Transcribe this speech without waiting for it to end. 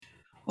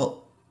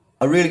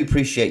I really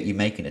appreciate you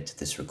making it to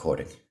this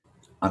recording.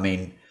 I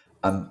mean,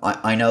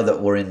 I know that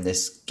we're in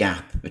this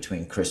gap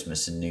between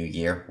Christmas and New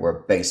Year where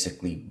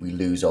basically we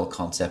lose all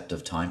concept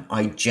of time.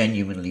 I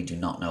genuinely do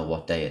not know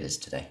what day it is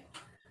today.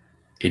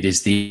 It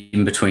is the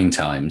in-between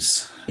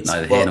times.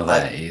 Neither here nor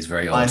there. It is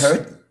very I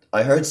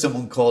odd. heard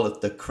someone call it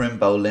the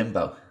Crimbo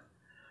Limbo,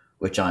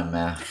 which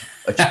I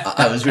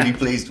was really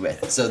pleased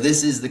with. So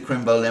this is the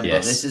Crimbo Limbo.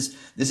 Yes.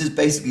 This is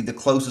basically the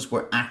closest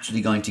we're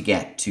actually going to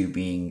get to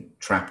being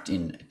trapped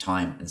in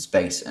time and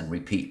space and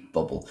repeat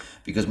bubble.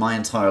 Because my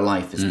entire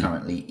life is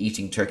currently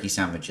eating turkey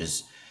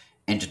sandwiches,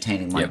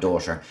 entertaining my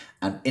daughter,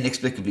 and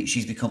inexplicably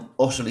she's become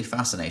utterly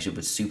fascinated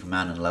with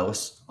Superman and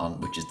Lois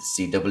which is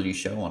the CW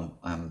show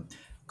on.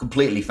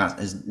 Completely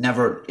is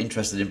never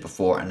interested in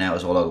before, and now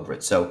is all over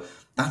it. So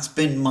that's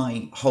been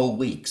my whole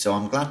week. So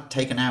I'm glad to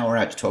take an hour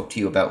out to talk to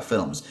you about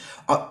films.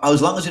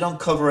 As long as we don't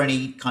cover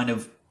any kind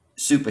of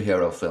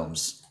superhero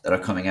films that are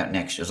coming out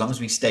next year, as long as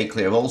we stay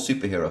clear of all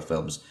superhero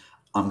films,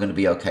 I'm going to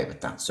be okay with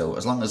that. So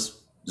as long as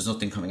there's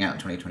nothing coming out in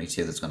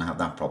 2022 that's going to have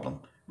that problem,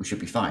 we should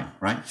be fine,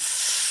 right?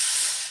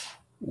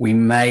 We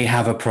may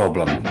have a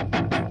problem.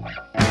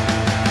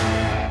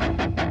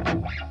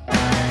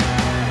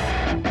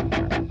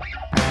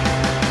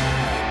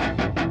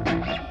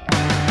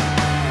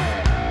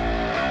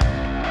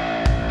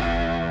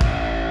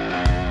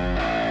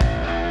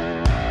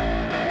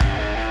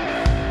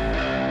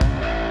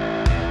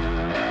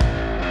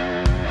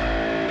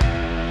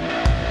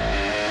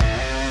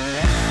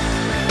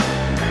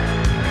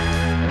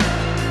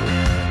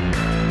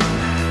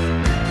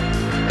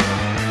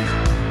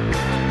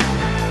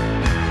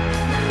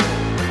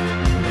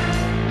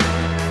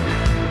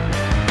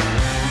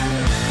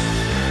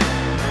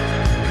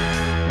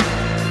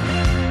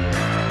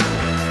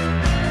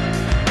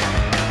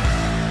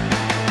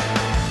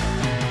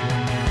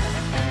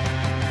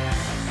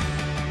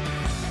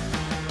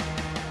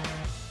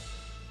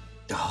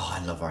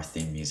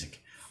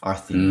 Our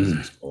theme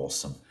music is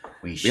awesome.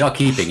 We are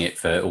keeping it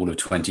for all of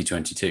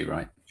 2022,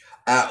 right?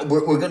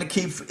 We're going to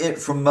keep it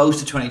for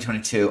most of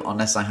 2022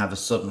 unless I have a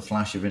sudden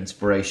flash of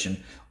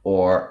inspiration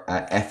or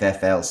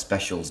FFL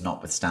specials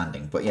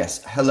notwithstanding. But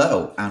yes,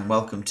 hello and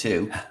welcome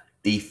to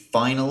the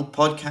final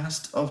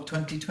podcast of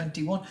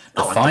 2021.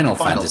 The final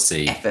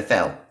fantasy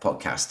FFL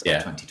podcast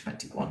of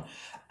 2021.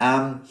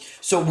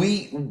 So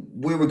we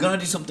were going to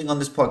do something on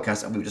this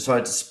podcast, and we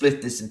decided to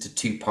split this into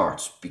two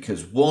parts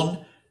because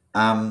one,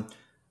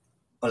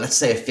 well, let's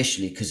say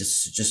officially because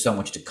it's just so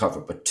much to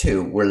cover, but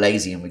two, we're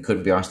lazy and we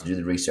couldn't be asked to do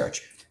the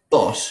research.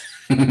 But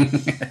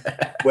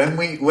when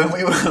we were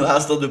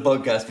last on the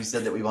podcast, we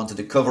said that we wanted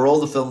to cover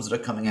all the films that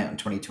are coming out in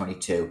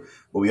 2022,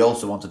 but we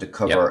also wanted to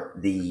cover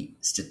the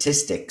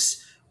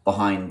statistics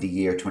behind the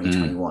year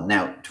 2021.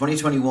 Now,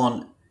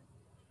 2021,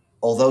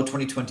 although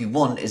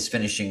 2021 is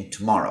finishing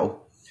tomorrow,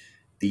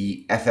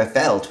 the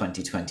FFL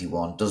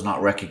 2021 does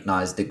not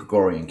recognize the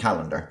Gregorian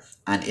calendar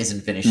and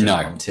isn't finishing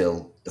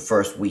until the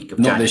first week of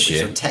January. This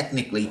year. So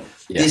technically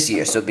this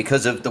year. So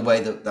because of the way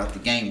that the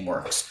game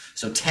works.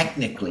 So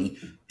technically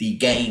the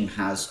game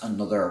has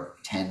another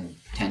 10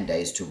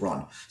 days to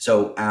run.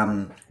 So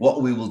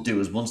what we will do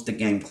is once the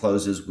game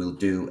closes, we'll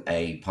do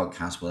a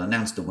podcast. We'll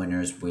announce the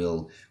winners.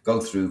 We'll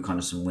go through kind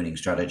of some winning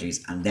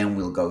strategies. And then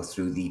we'll go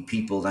through the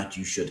people that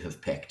you should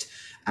have picked,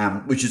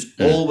 which is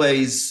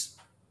always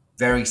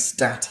very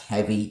stat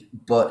heavy,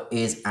 but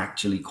is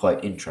actually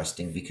quite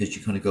interesting because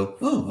you kind of go,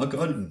 oh, I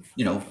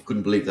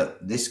couldn't believe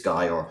that this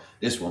guy or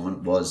this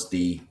woman was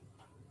the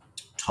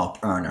top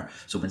earner.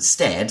 So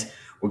instead,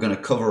 we're going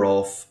to cover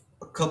off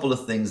a couple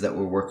of things that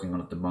we're working on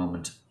at the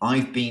moment.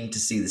 I've been to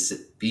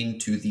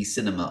the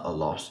cinema a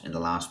lot in the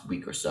last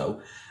week or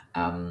so,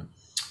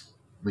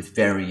 with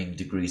varying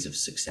degrees of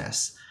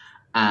success,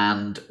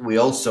 and we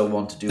also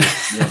want to do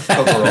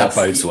cover off. That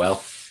bodes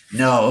well.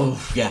 No,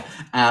 yeah,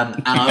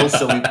 and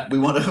also we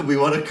want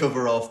to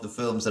cover off the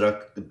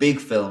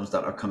big films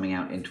that are coming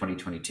out in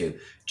 2022,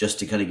 just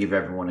to kind of give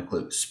everyone a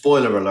clue.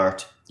 Spoiler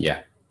alert!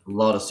 Yeah, a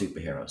lot of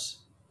superheroes.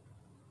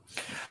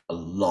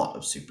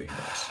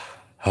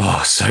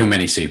 Oh, so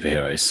many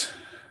superheroes.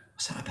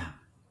 What's that about?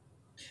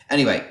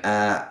 Anyway,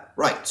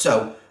 right.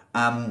 So,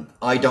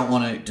 I don't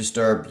want to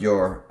disturb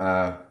your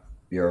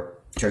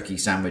turkey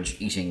sandwich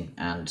eating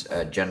and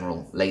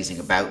general lazing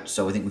about,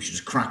 so I think we should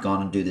just crack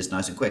on and do this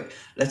nice and quick.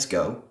 Let's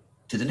go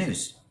to the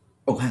news.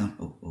 Oh, hang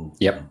on. Oh.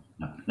 Yep.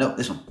 No,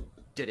 this one.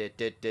 This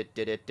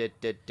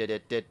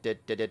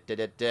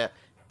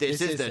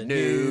is the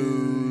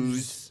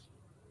news.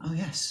 Oh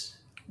yes.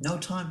 No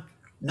time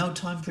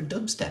for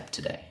dubstep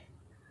today.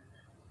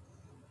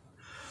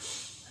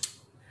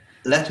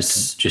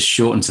 Let's just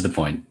shorten to the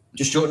point.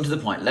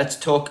 Let's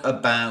talk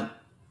about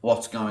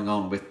what's going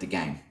on with the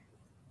game.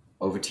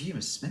 Over to you,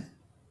 Mr. Smith.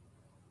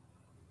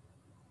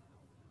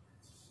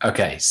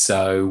 Okay,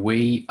 so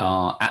we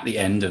are at the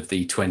end of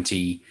the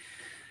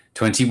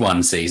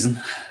 2021 season.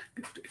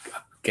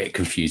 Get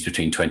confused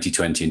between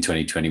 2020 and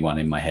 2021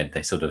 in my head.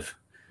 It's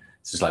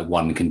just like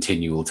one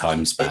continual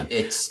time span.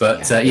 Yes,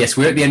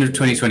 we're at the end of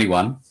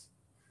 2021.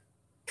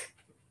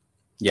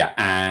 Yeah,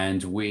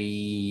 and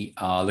we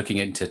are looking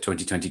into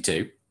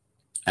 2022,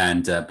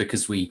 and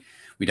because we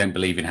don't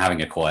believe in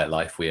having a quiet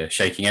life, we are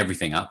shaking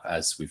everything up,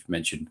 as we've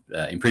mentioned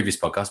in previous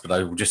podcasts. But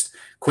I will just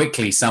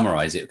quickly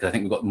summarize it because I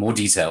think we've got more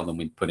detail than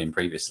we put in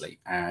previously.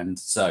 And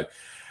so,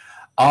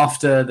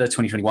 after the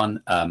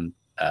 2021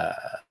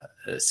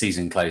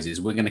 season closes,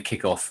 we're going to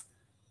kick off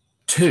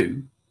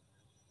 2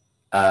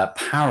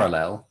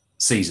 parallel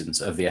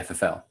seasons of the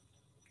FFL.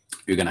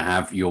 You're going to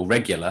have your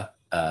regular,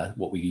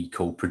 what we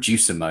call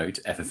producer mode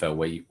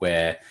FFL,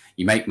 where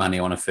you make money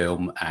on a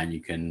film and you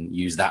can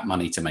use that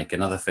money to make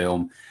another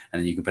film, and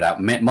then you can put out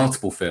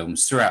multiple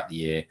films throughout the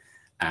year.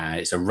 And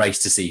it's a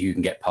race to see who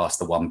can get past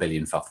the 1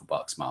 billion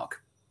Fufflebucks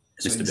mark.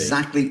 So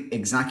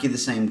exactly the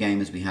same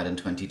game as we had in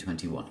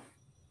 2021.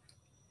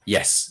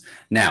 Yes.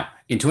 Now,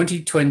 in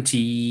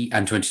 2020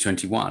 and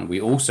 2021, we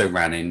also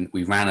ran a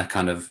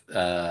kind of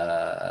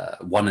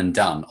one and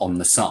done on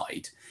the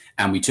side,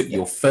 and we took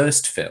your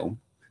first film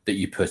that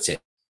you put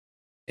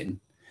in,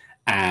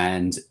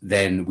 and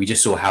then we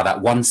just saw how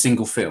that one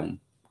single film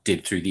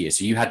did through the year.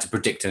 So you had to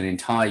predict an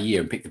entire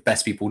year and pick the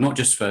best people, not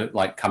just for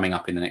like coming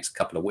up in the next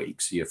couple of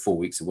weeks, you have 4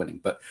 weeks of winning,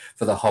 but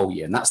for the whole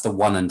year. And that's the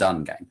one and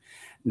done game.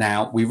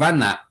 Now, we ran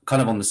that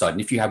kind of on the side,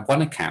 and if you had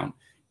one account,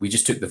 we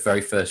just took the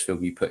very first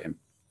film you put in.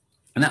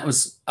 And that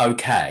was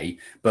okay,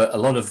 but a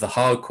lot of the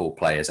hardcore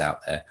players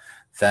out there,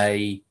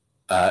 they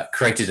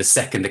created a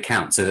second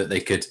account so that they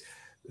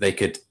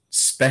could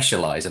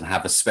specialize and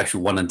have a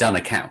special one and done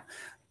account.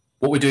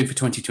 What we're doing for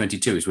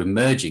 2022 is we're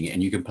merging it,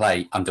 and you can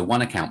play under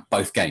one account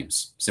both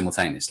games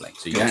simultaneously.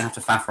 So you don't have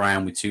to faff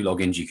around with 2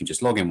 logins. You can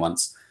just log in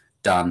once,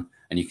 done,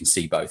 and you can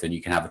see both. And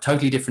you can have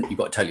you've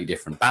got a totally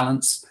different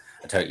balance,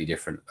 a totally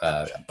different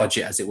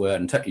budget, as it were,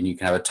 and you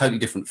can have a totally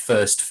different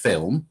first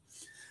film.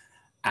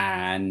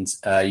 And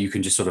you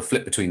can just sort of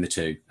flip between the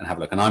 2 and have a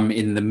look. And I'm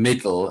in the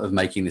middle of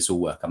making this all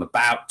work. I'm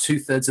about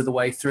 2/3 of the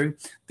way through.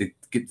 The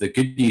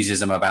good news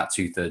is I'm about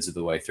 2/3 of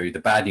the way through. The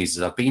bad news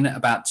is I've been at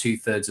about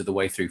 2/3 of the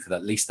way through for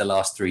at least the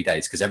last 3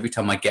 days, because every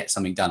time I get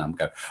something done, I'm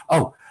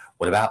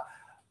what about?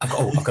 I've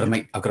got to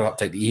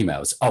update the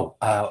emails.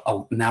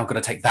 Now I've got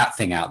to take that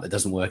thing out that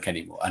doesn't work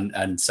anymore.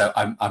 And so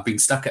I've been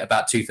stuck at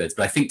about 2/3.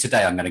 But I think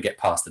today I'm going to get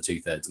past the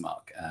 2/3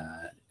 mark.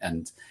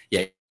 And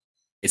yeah,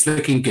 it's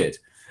looking good.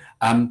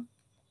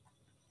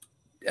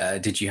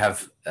 Did you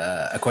have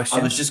a question?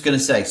 I was just going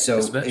to say, so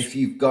if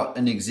you've got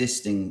an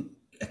existing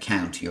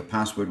account, your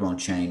password won't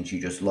change.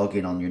 You just log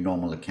in on your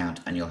normal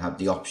account, and you'll have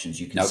the options.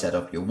 You can set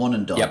up your one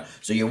and done. Yep.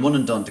 So your one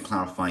and done, to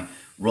clarify,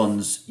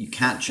 runs, you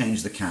can't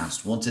change the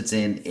cast. Once it's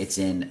in,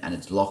 and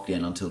it's locked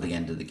in until the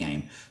end of the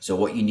game. So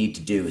what you need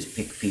to do is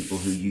pick people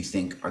who you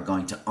think are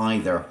going to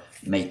either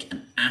make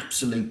an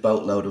absolute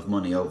boatload of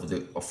money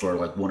for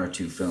like 1 or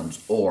 2 films,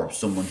 or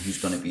someone who's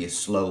going to be a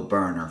slow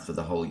burner for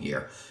the whole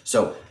year.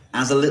 So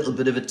as a little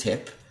bit of a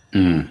tip,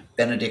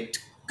 Benedict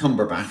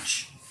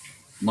Cumberbatch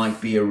might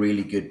be a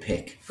really good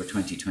pick for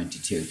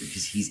 2022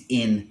 because he's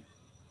in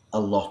a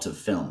lot of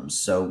films.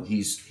 So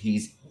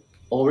he's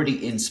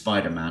already in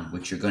Spider-Man,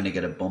 which you're going to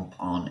get a bump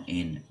on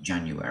in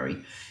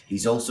January.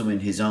 He's also in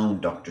his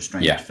own Doctor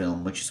Strange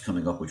film, which is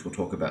coming up, which we'll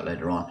talk about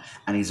later on.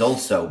 And he's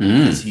also,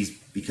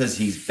 because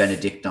he's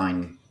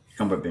Benedictine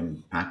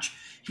Cumberbatch,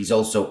 he's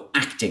also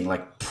acting,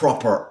 like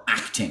proper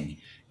acting,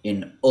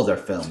 in other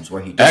films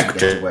where he doesn't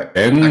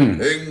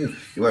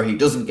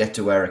get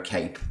to wear a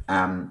cape.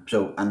 And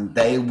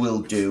they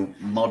will do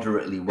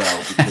moderately well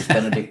because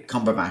Benedict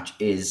Cumberbatch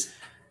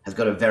has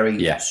got a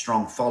very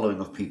strong following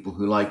of people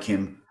who like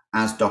him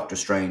as Doctor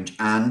Strange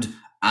and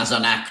as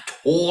an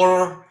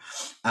actor.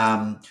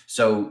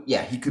 So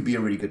yeah, he could be a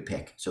really good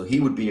pick. So he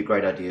would be a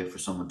great idea for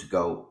someone to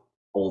go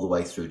all the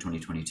way through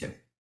 2022.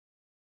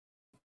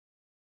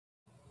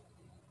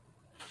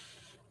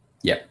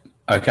 Yep.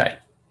 Okay.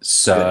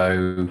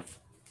 So,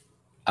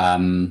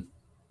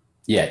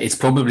 it's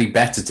probably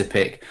better to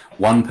pick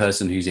one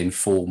person who's in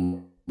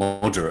 4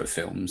 moderate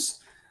films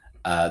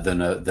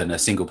than a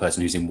single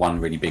person who's in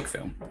 1 really big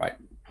film, right?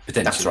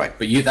 Potentially. That's right.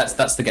 But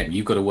that's the game.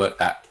 You've got to work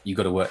that. You've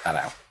got to work that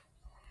out.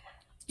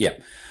 Yeah.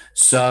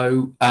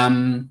 So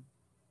now,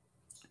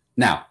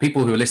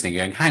 people who are listening are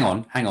going, hang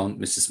on,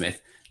 Mr.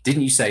 Smith.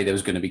 Didn't you say there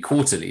was going to be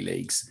quarterly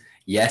leagues?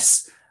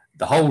 Yes.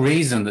 The whole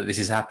reason that this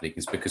is happening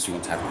is because we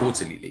want to have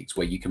quarterly leagues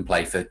where you can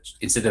play for,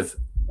 instead of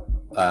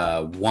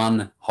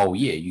 1 whole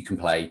year, you can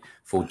play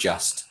for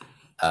just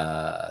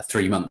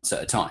 3 months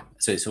at a time.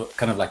 So it's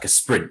kind of like a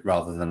sprint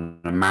rather than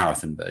a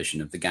marathon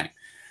version of the game.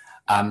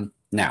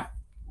 Now,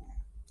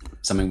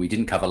 something we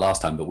didn't cover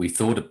last time, but we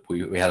thought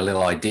we had a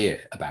little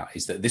idea about,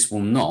 is that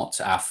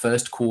our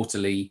first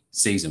quarterly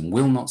season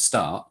will not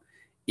start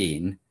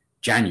in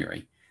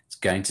January. It's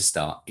going to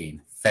start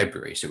in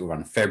February. So it will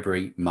run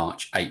February,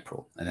 March,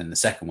 April. And then the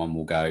second one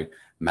will go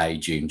May,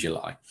 June,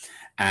 July.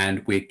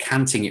 And we're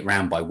canting it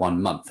round by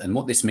 1 month. And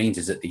what this means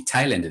is at the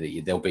tail end of the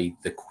year, there'll be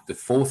the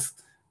 4th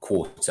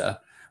quarter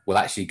will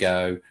actually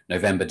go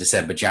November,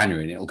 December,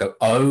 January, and it'll go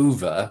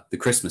over the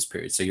Christmas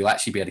period. So you'll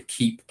actually be able to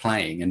keep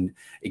playing. And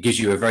it gives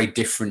you a very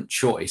different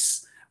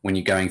choice when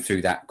you're going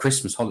through that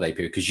Christmas holiday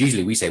period. Because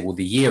usually we say, well,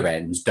 the year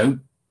ends,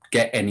 don't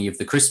get any of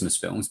the Christmas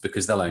films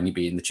because they'll only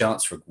be in the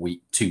charts for a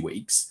week, 2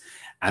 weeks,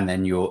 and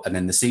then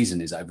the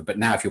season is over. But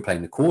now, if you're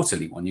playing the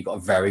quarterly one, you've got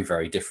a very,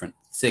 very different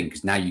thing,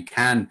 because now you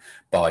can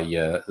buy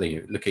your,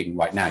 looking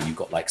right now, you've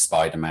got like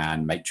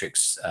Spider-Man,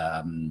 Matrix,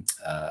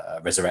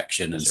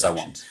 Resurrection, and so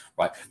on.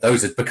 Right,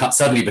 those have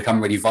suddenly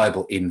become really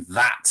viable in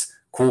that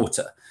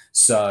quarter.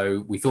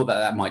 So we thought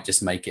that might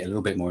just make it a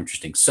little bit more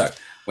interesting. So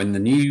when the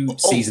new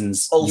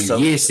New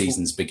Year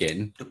seasons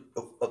begin.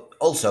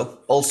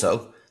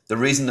 Also, the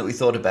reason that we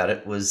thought about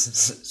it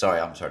was,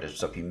 I'm sorry to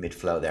stop you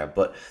mid-flow there,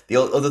 but the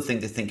other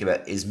thing to think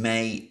about is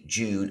May,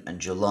 June, and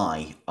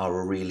July are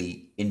a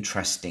really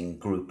interesting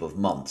group of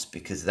months,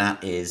 because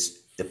that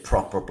is the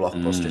proper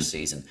blockbuster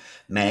season.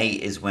 May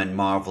is when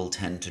Marvel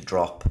tend to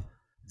drop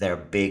their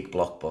big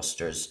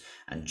blockbusters,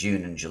 and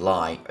June and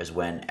July is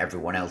when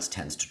everyone else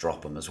tends to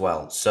drop them as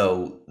well.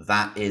 So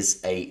that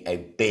is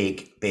a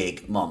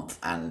big month,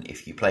 and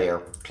if you play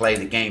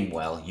the game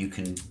well, you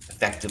can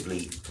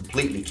effectively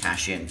completely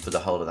cash in for the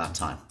whole of that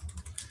time.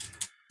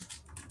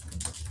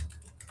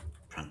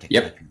 Frantic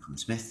typing from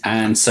Smith.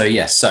 And so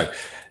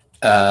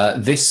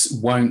this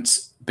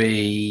won't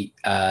be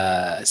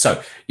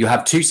so you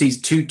have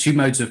two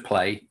modes of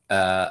play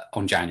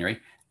on January.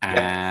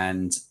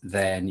 And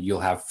then you'll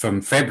have,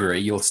 from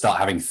February, you'll start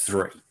having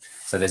 3.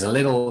 So there's a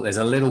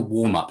little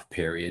warm up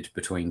period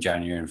between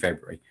January and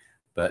February,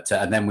 but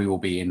and then we will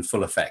be in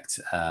full effect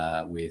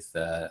with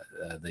the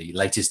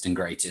latest and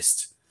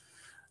greatest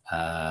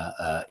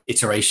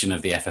iteration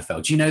of the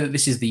FFL. Do you know that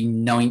this is the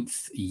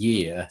 9th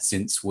year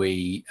since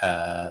we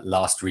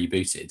last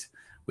rebooted?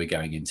 We're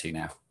going into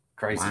now.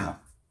 Crazy.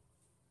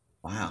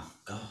 Wow.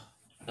 God,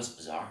 that's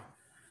bizarre.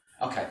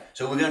 Okay,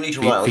 so we're going to need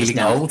to write this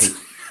down. Old?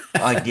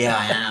 I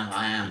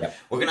am. Yep.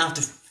 We're going to have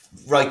to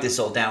write this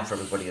all down for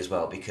everybody as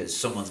well, because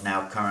someone's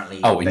now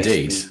currently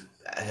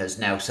has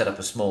now set up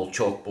a small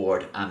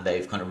chalkboard, and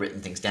they've kind of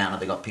written things down,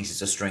 and they've got pieces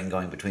of string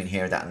going between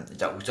here, that and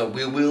that. So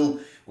we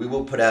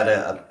will put out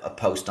a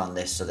post on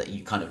this so that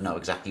you kind of know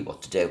exactly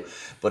what to do.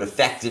 But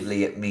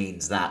effectively, it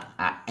means that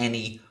at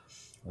any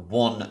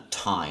one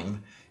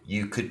time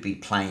you could be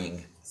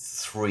playing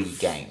 3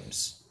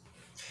 games.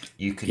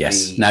 You could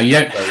now you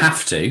don't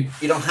have to.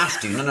 You don't have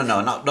to.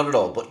 No, not at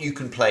all. But you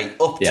can play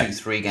up to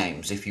 3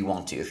 games if you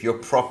want to, if you're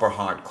proper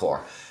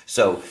hardcore.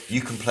 So you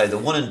can play the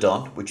one and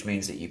done, which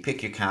means that you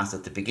pick your cast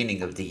at the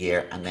beginning of the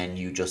year, and then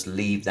you just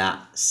leave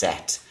that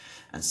set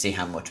and see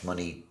how much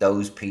money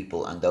those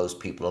people and those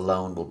people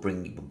alone will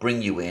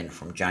bring you in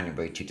from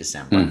January to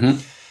December. Mm-hmm.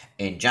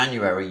 In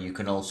January, you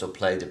can also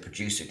play the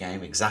producer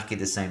game, exactly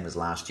the same as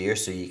last year.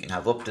 So you can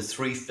have up to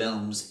 3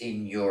 films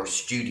in your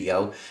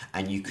studio,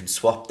 and you can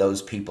swap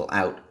those people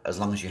out as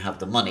long as you have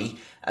the money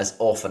as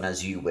often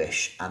as you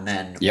wish. And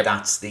then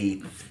that's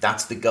the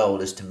goal,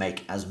 is to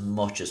make as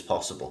much as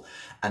possible.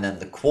 And then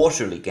the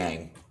quarterly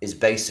game is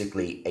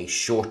basically a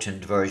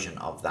shortened version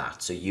of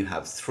that. So you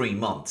have 3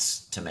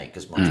 months to make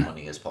as much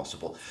money as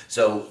possible.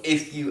 So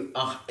if you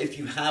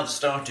have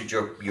started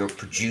your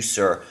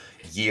producer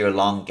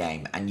year-long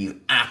game and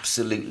you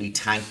absolutely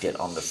tanked it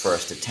on the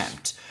first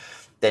attempt,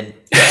 then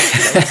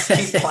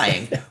keep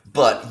playing.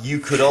 But you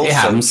could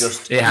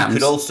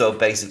also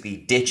basically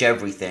ditch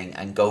everything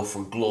and go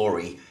for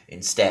glory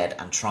instead,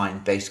 and try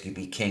and basically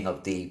be king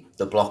of the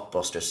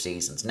blockbuster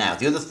seasons. Now,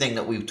 the other thing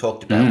that we've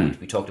talked about, which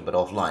we talked about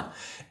offline,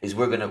 is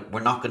we're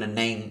not gonna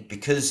name,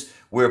 because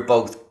we're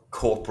both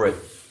corporate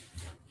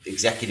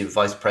executive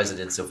vice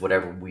presidents of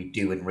whatever we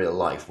do in real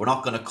life. We're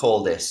not going to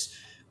call this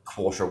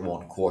quarter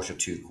 1, quarter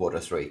 2, quarter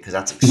 3, because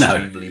that's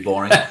extremely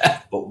boring.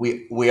 But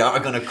we are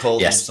going to call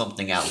them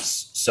something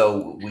else.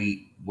 So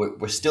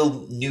we're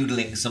still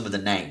noodling some of the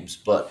names,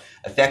 but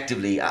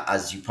effectively,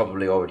 as you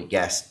probably already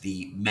guessed,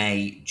 the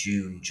May,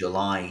 June,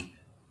 July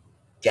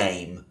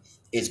game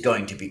is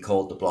going to be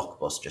called the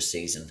blockbuster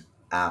season,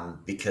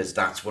 because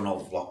that's when all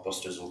the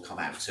blockbusters will come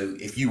out. So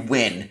if you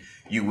win,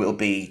 you will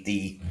be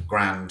the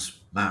grand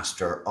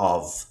master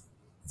of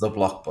the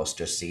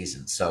blockbuster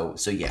season. So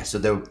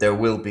there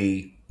will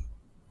be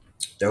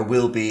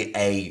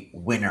a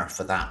winner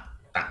for that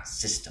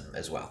system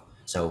as well.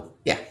 So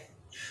yeah.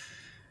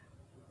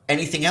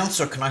 Anything else,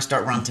 or can I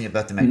start ranting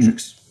about the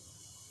Matrix?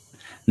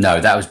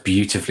 No, that was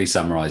beautifully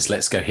summarized.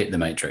 Let's go hit the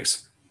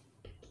Matrix.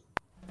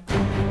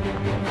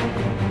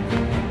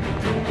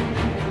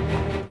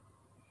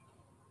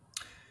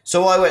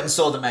 So I went and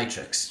saw the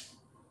Matrix.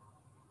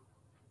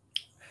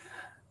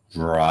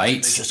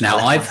 Right. Now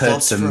I've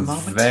heard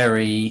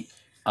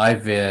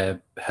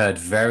heard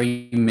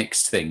very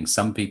mixed things.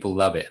 Some people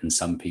love it and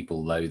some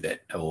people loathe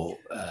it. Or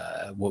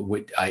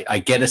I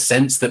get a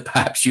sense that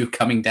perhaps you're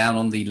coming down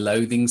on the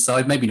loathing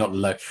side. Maybe not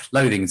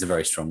loathing is a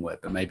very strong word,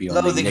 but maybe on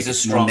loathing the is a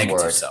strong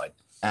negative word. Side.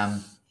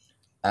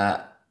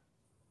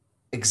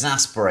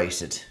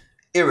 Exasperated,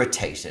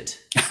 irritated.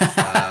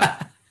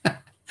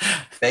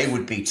 They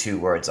would be 2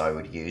 words I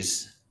would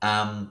use.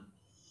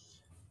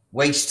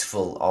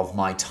 Wasteful of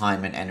my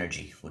time and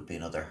energy would be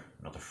another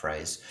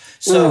phrase.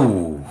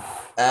 So,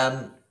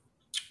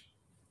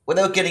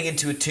 without getting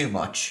into it too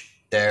much,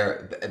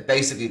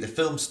 basically the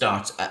film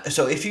starts.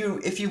 So if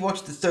you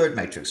watch the third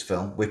Matrix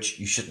film, which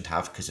you shouldn't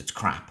have because it's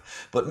crap,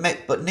 but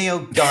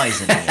Neo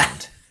dies in the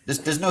end.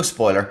 There's no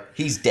spoiler.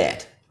 He's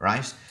dead,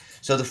 right?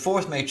 So the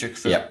fourth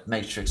Matrix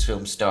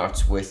film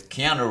starts with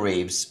Keanu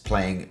Reeves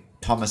playing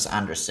Thomas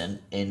Anderson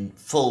in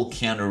full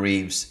Keanu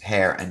Reeves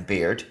hair and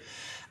beard,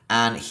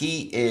 and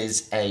he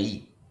is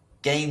a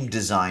game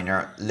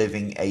designer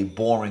living a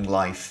boring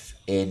life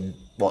in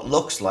what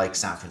looks like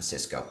San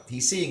Francisco.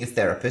 He's seeing a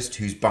therapist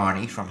who's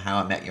Barney from How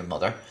I Met Your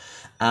Mother,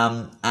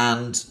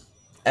 and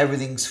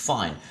everything's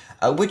fine.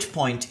 At which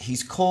point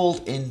he's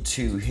called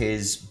into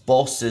his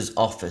boss's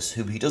office,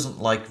 who he doesn't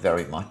like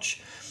very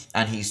much,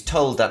 and he's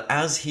told that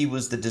as he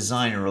was the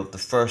designer of the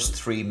first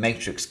 3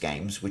 Matrix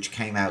games, which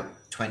came out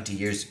 20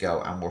 years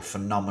ago and were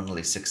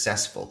phenomenally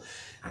successful,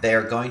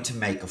 they're going to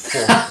make a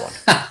 4th one.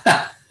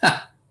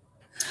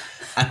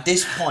 At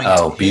this point...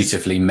 Oh,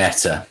 beautifully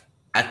meta.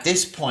 At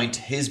this point,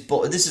 his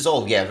boss... This is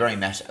all, very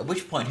meta. At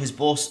which point his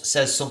boss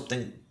says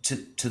something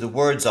to the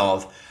words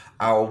of,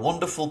 "Our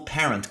wonderful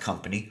parent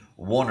company,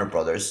 Warner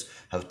Brothers,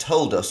 have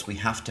told us we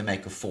have to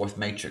make a 4th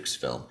Matrix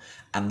film,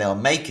 and they'll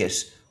make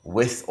it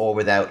with or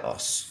without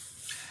us."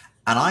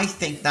 And I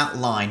think that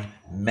line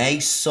may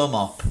sum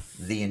up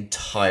the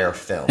entire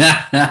film.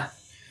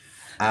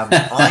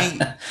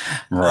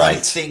 I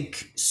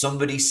think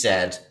somebody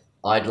said,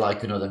 "I'd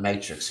like another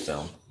Matrix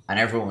film." And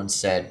everyone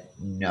said,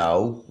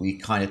 "No, we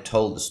kind of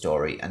told the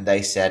story." And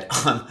they said,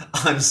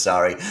 I'm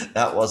sorry,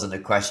 that wasn't a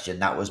question.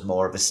 That was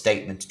more of a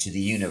statement to the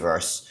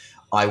universe.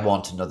 I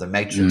want another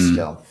Matrix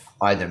film.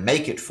 Either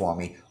make it for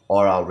me,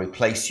 or I'll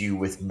replace you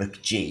with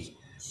McG,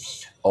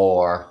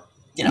 or,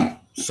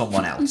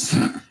 someone else.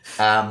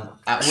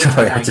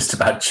 Sorry, I just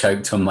about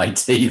choked on my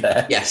tea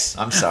there. Yes,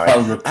 I'm sorry.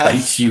 I'll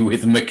replace you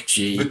with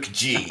McG.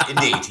 McG,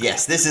 indeed.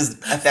 Yes, this is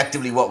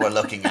effectively what we're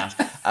looking at.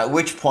 At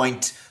which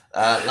point...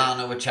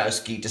 Lana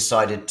Wachowski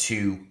decided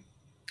to,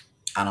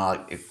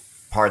 and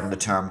pardon the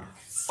term,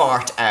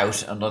 fart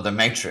out another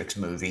Matrix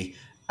movie,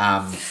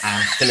 and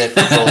fill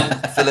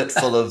it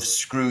full of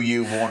 "screw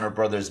you, Warner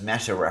Brothers"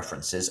 meta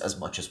references as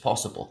much as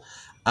possible.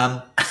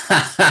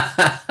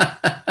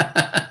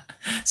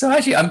 So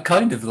actually, I'm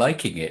kind of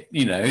liking it,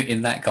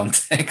 in that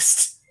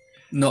context.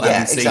 Not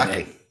having seen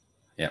it.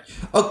 Yeah.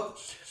 Oh,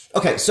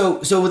 okay. So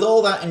with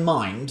all that in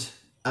mind,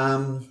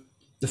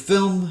 the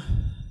film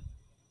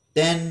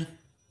then,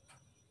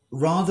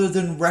 rather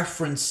than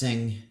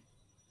referencing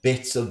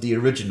bits of the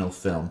original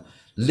film,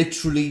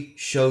 literally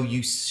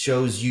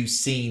shows you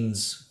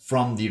scenes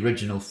from the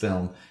original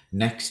film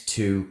next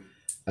to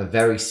a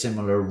very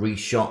similar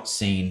reshot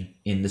scene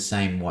in the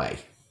same way.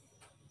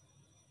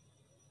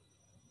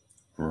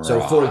 Right.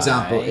 So, for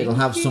example, it'll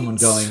have someone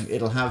going, it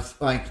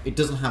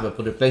doesn't have it,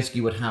 but it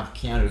basically would have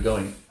Keanu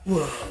going,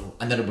 "Whoa,"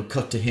 and then it would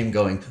cut to him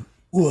going,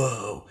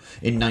 "Whoa,"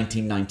 in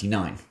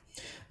 1999.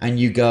 And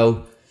you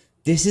go,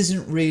 this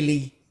isn't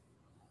really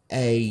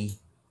a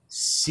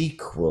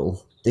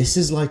sequel. This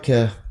is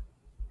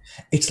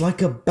it's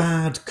like a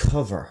bad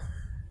cover.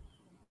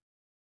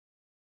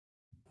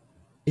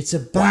 It's a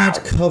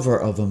bad cover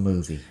of a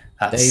movie.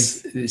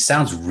 It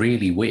sounds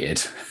really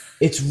weird.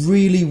 It's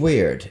really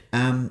weird.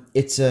 They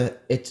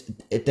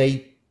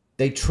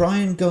try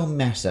and go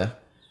meta,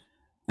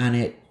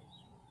 and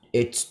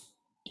it's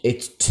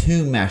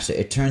too meta.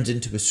 It turns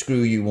into a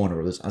 "screw you, Warner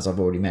Brothers," as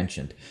I've already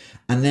mentioned,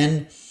 and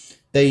then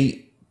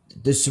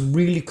there's some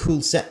really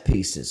cool set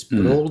pieces,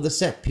 but all of the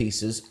set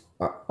pieces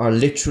are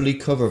literally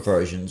cover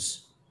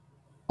versions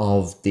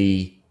of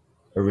the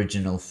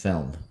original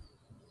film.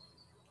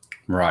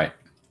 Right.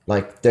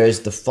 Like,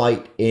 there's the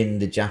fight in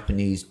the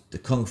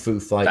kung fu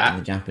fight in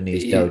the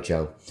Japanese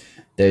dojo.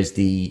 There's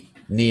the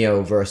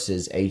Neo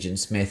versus Agent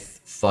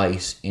Smith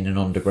fight in an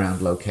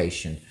underground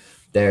location.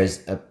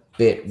 There's a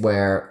bit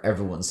where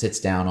everyone sits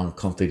down on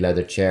comfy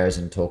leather chairs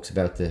and talks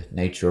about the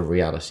nature of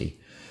reality.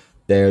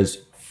 There's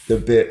the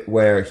bit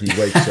where he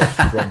wakes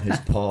up from his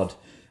pod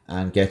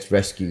and gets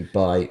rescued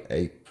by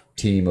a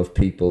team of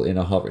people in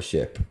a hover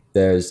ship.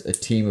 There's a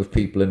team of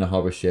people in a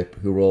hover ship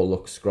who all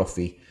look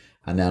scruffy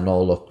and then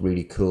all look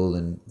really cool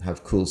and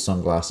have cool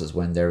sunglasses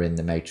when they're in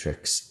the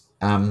Matrix.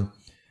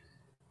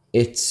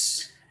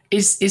 Is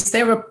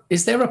there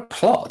a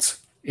plot?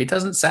 It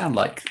doesn't sound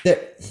like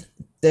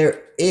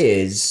there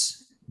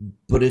is,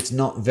 but it's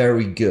not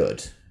very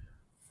good.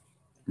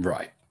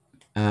 Right.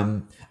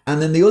 And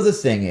then the other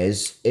thing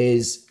is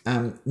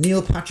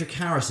Neil Patrick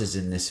Harris is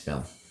in this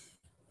film.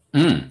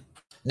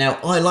 Now,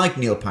 I like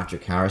Neil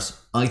Patrick Harris.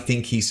 I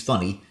think he's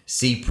funny.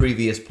 See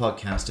previous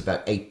podcast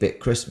about 8-Bit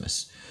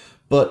Christmas.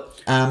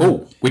 But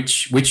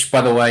which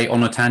by the way,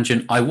 on a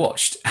tangent, I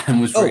watched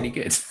and was really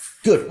good.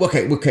 Good.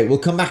 Okay. We'll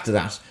come back to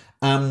that.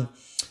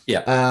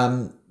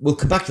 We'll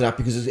come back to that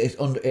because it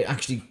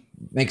actually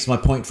makes my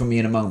point for me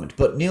in a moment.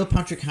 But Neil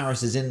Patrick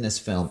Harris is in this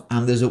film,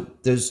 and there's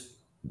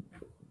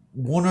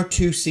one or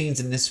two scenes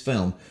in this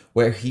film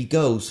where he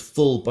goes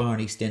full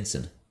Barney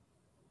Stinson,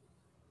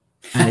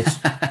 and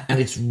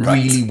it's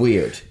really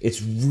weird.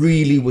 It's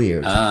really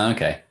weird.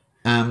 Okay.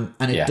 And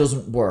it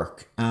doesn't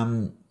work.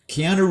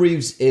 Keanu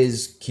Reeves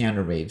is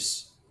Keanu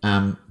Reeves.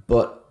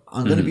 But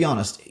I'm going to be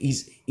honest.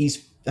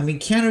 I mean,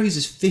 Keanu Reeves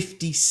is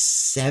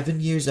 57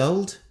 years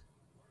old.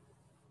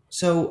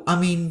 So, I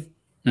mean,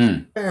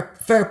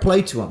 fair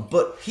play to him.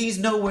 But he's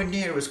nowhere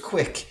near as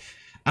quick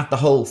at the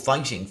whole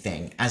fighting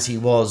thing as he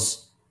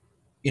was,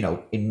 in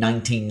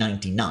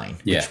 1999,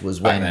 which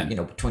was when,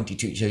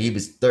 22, so he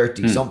was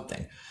 30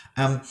 something.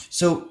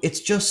 So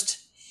it's just,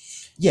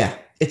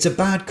 it's a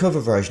bad cover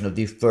version of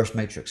the first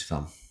Matrix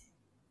film.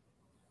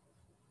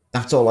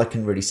 That's all I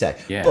can really say.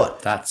 Yeah,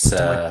 but that's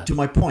to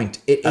my point,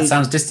 it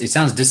sounds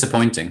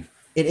disappointing.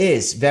 It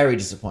is very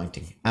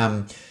disappointing.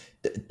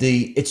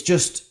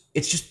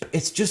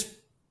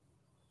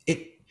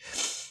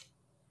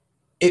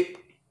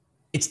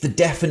 It's the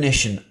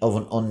definition of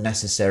an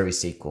unnecessary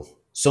sequel.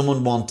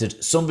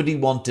 Somebody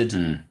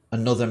wanted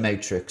another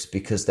Matrix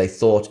because they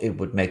thought it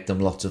would make them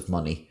lots of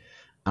money,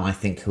 and I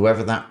think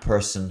whoever that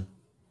person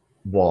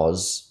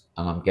was,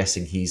 and I'm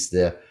guessing he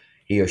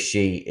or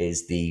she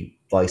is the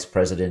vice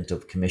president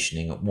of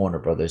commissioning at Warner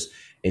Brothers,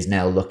 is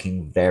now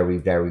looking very,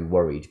 very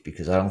worried,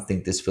 because I don't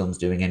think this film's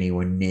doing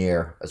anywhere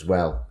near as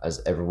well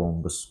as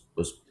everyone was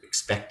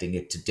expecting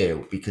it to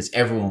do, because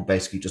everyone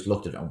basically just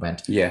looked at it and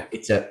went,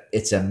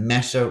 it's a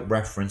meta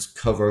referenced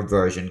cover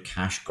version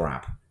cash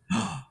grab.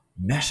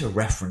 Meta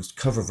referenced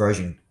cover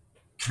version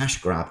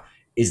cash grab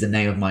is the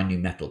name of my new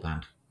metal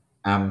band.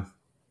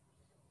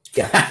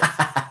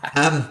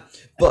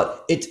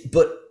 But you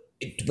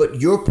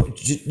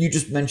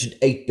just mentioned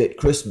 8-Bit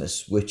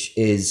Christmas, which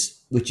is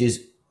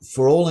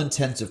for all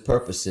intents and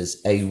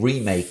purposes a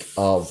remake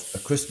of A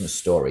Christmas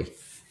Story,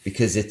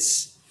 because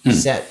it's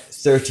set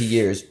 30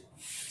 years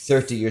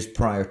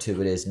prior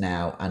to it is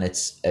now, and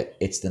it's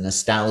the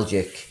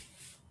nostalgic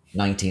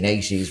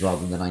 1980s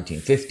rather than the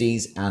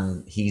 1950s,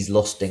 and he's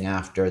lusting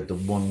after the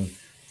one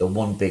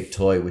big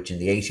toy, which in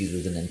the 80s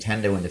was the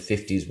Nintendo, in the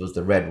 50s was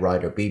the Red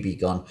Ryder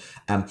BB gun.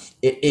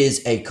 It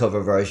is a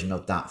cover version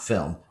of that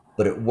film,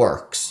 but it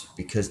works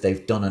because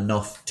they've done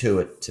enough to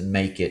it to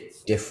make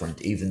it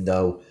different, even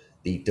though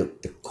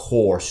the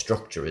core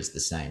structure is the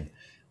same.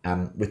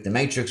 With the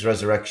Matrix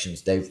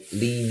Resurrections, they've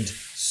leaned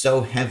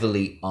so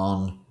heavily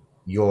on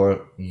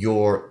your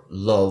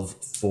love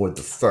for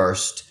the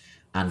first,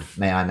 and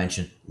may I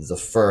mention the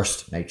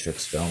first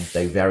Matrix film.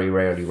 They very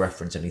rarely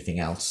reference anything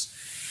else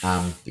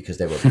because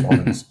they were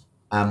bombs.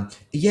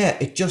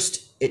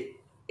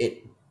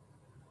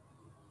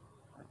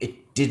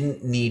 It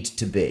didn't need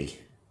to be.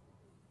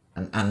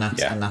 And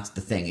that's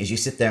the thing, is you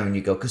sit there and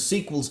you go, because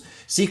sequels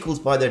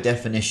by their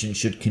definition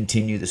should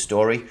continue the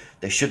story.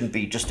 They shouldn't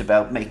be just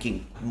about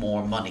making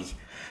more money.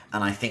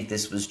 And I think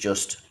this was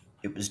just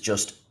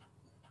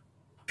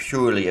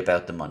purely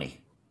about the money.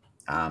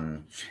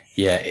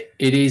 It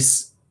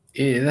is.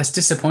 That's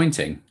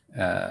disappointing.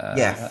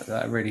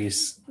 That really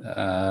is,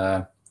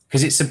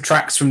 because it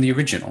subtracts from the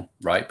original,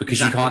 right?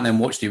 Because you can't then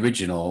watch the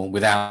original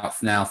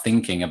without now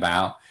thinking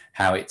about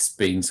how it's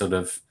been sort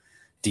of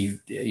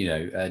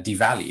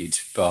devalued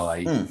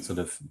by sort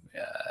of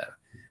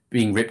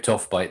being ripped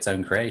off by its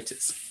own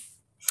creators.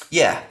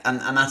 Yeah,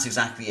 and that's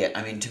exactly it.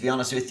 I mean, to be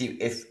honest with you,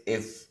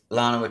 if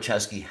Lana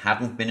Wachowski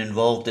hadn't been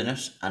involved in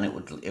it, and it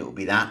would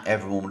be that,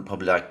 everyone would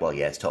probably like, well,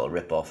 yeah, it's total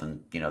rip off,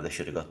 and they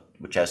should have got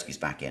Wachowski's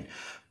back in.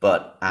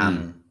 But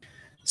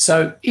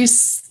so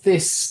is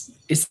this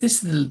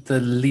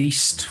the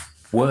least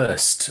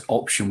worst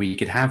option we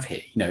could have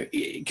here?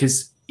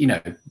 Because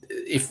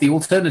if the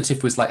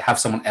alternative was like have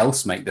someone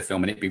else make the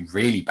film and it'd be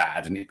really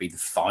bad and it'd be the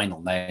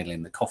final nail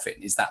in the coffin,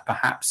 is that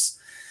perhaps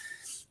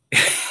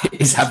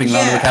is having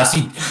Lana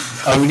Wachowski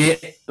own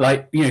it?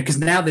 Like, because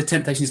now the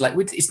temptation is like,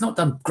 it's not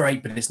done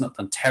great, but it's not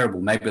done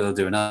terrible. Maybe they'll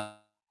do another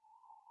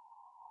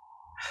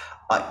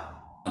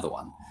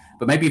one.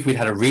 But maybe if we'd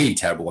had a really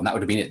terrible one, that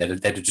would have been it.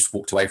 They'd have just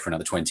walked away for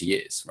another 20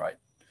 years, right?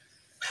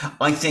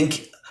 I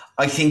think,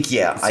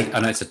 yeah. I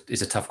know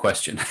it's a tough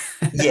question.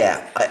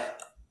 Yeah.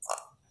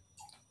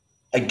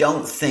 I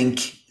don't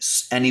think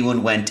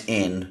anyone went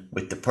in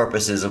with the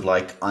purposes of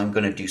like, I'm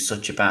going to do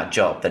such a bad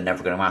job, they're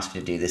never going to ask me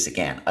to do this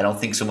again. I don't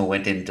think someone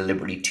went in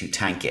deliberately to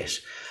tank it.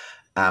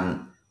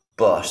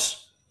 But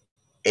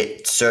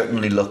it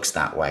certainly looks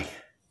that way.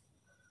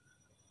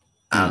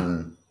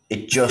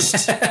 It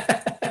just,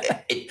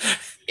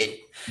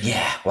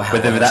 wow.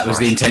 Whether that was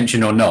the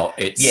intention or not,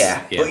 it's...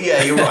 But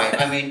you're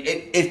right. I mean,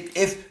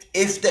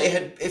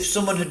 if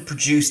someone had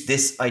produced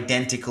this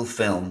identical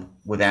film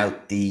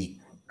without the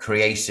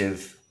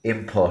creative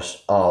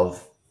input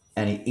of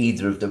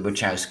either of the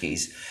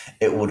Wachowskis,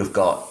 it would have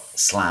got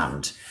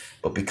slammed.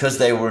 But because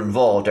they were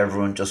involved,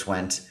 everyone just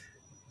went,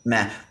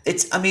 meh.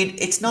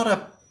 It's not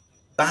a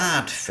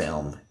bad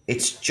film.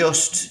 It's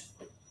just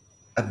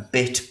a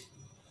bit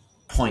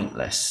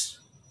pointless.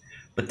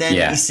 But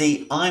then, you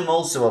see, I'm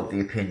also of the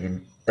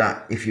opinion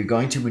that if you're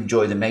going to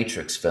enjoy the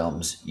Matrix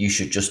films, you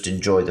should just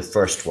enjoy the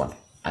first one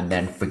and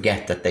then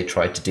forget that they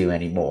tried to do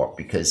any more,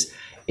 because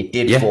it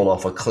did fall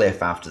off a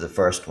cliff after the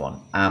first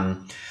one.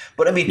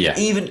 But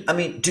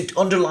to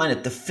underline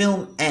it, the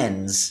film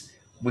ends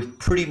with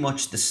pretty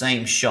much the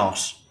same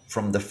shot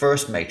from the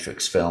first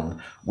Matrix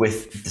film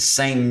with the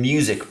same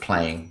music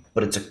playing,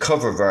 but it's a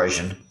cover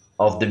version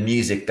of the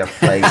music that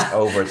plays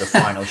over the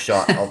final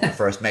shot of the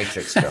first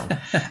Matrix film,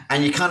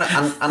 and you kind of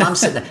and I'm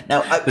sitting there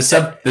now. The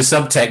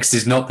subtext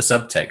is not the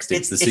subtext;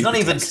 it's the it's not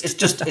even.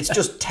 supertext. It's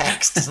just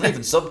text. It's not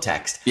even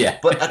subtext. Yeah.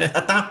 But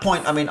at that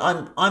point, I mean,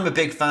 I'm a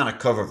big fan of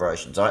cover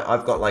versions.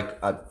 I've got like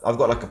a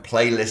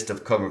playlist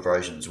of cover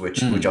versions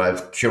which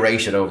I've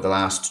curated over the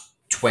last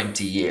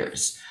 20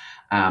 years.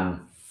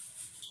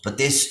 But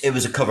it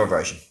was a cover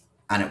version,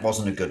 and it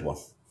wasn't a good one,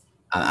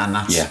 and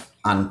that's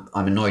I'm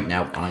annoyed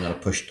now, and I'm going to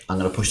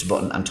push the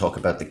button and talk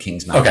about the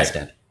Kingsman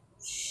instead.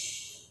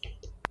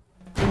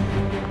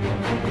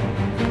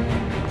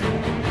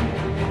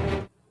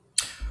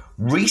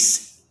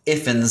 Rhys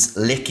Ifans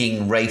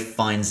licking Ralph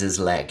Fiennes'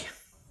 leg.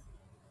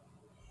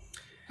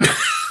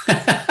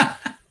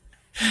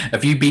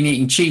 Have you been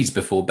eating cheese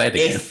before bed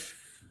again?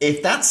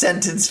 If that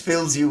sentence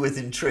fills you with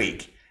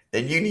intrigue,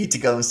 then you need to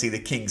go and see The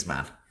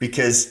Kingsman,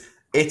 because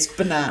it's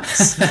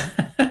bananas.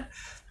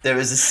 There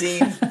is a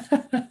scene,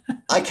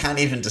 I can't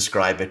even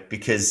describe it,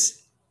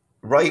 because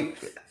we'll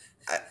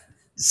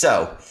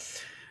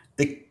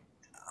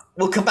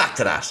come back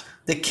to that.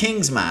 The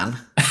Kingsman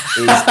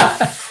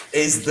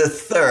is the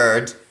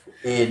third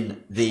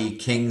in the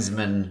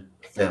Kingsman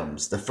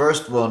films. The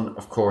first one,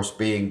 of course,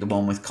 being the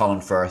one with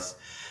Colin Firth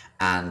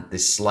and the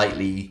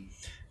slightly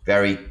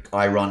very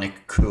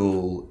ironic,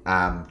 cool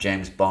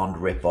James Bond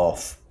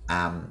ripoff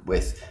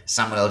with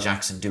Samuel L.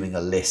 Jackson doing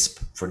a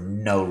lisp for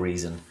no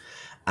reason.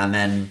 And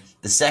then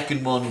the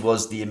second one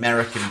was the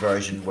American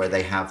version, where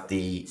they have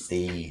the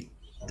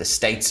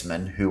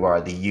statesmen, who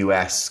are the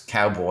US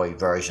cowboy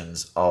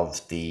versions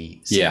of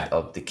the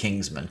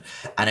Kingsman,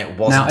 and it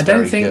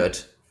wasn't good.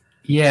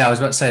 Yeah, I was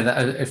about to say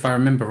that, if I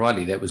remember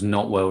rightly, that was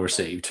not well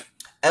received.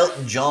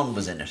 Elton John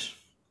was in it,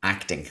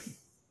 acting.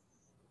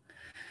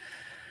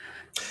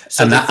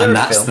 So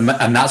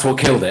that's what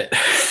killed it.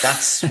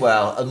 That's,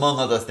 well, among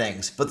other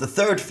things. But the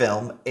third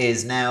film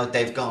is now,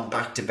 they've gone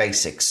back to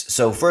basics.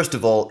 So first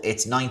of all,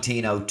 it's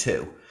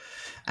 1902.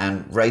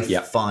 And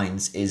Ralph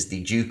Fiennes is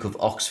the Duke of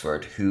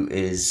Oxford, who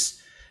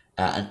is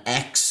an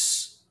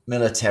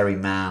ex-military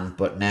man,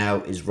 but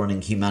now is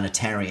running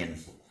humanitarian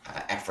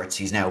efforts.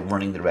 He's now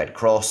running the Red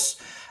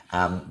Cross.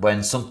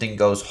 When something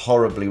goes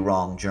horribly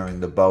wrong during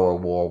the Boer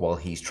War, while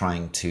he's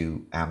trying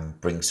to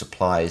bring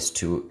supplies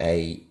to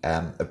a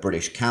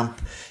British camp,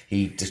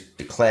 he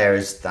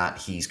declares that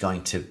he's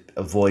going to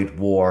avoid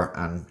war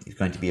and he's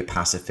going to be a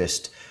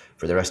pacifist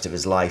for the rest of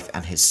his life.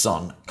 And his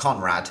son,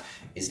 Conrad,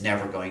 is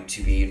never going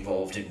to be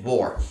involved in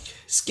war.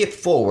 Skip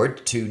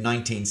forward to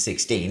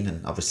 1916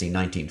 and obviously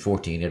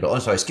 1914.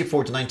 Skip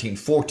forward to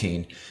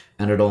 1914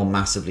 and it all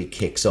massively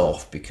kicks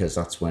off, because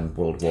that's when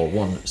World War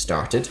I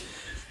started.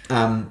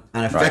 And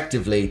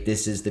effectively,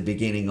 this is the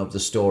beginning of the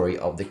story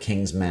of the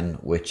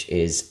Kingsmen, which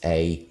is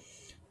a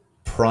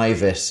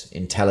private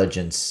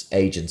intelligence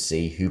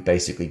agency who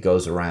basically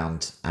goes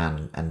around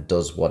and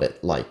does what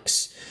it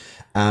likes.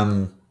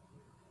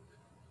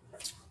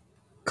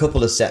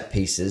 Couple of set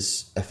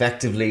pieces.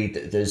 Effectively,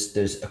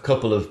 there's a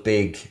couple of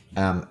big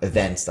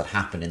events that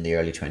happen in the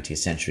early 20th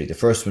century. The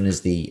first one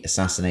is the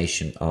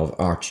assassination of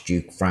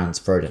Archduke Franz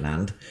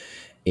Ferdinand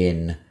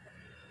in,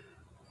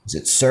 was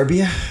it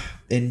Serbia?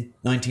 In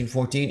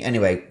 1914.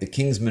 Anyway, the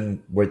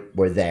Kingsmen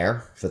were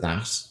there for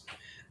that,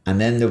 and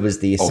then there was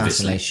the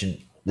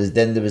assassination.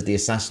 Then there was the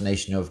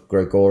assassination of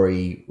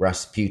Grigory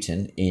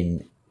Rasputin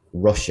in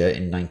Russia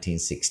in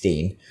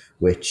 1916,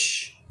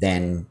 which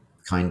then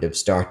kind of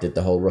started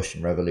the whole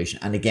Russian Revolution.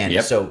 And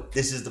again, so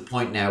this is the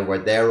point now where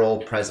they're all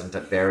present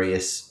at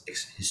various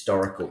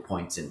historical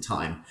points in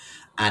time,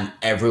 and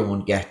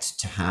everyone gets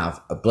to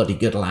have a bloody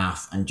good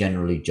laugh and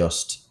generally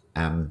just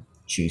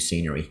chew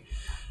scenery.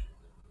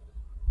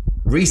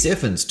 Rhys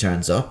Ifans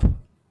turns up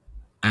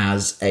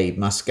as a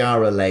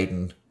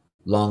mascara-laden,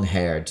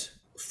 long-haired,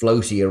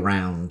 floaty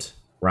around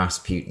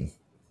Rasputin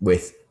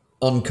with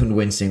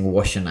unconvincing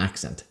Russian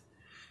accent.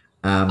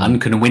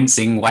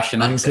 Unconvincing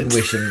Russian accent.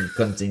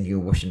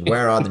 Unconvincing Russian.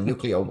 Where are the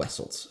nuclear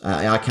vessels?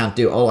 I can't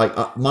do.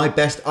 My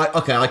best.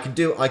 I can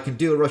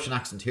do a Russian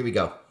accent. Here we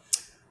go.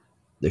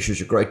 This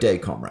is a great day,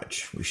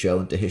 comrades. We shall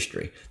into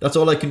history. That's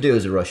all I can do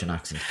is a Russian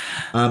accent.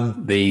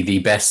 The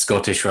best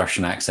Scottish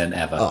Russian accent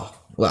ever. Oh,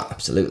 well,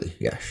 absolutely,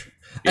 yes.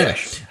 Anyway,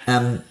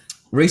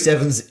 Rhys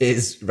Ifans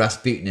is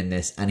Rasputin in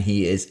this, and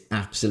he is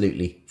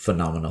absolutely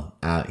phenomenal.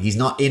 He's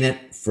not in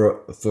it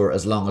for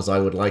as long as I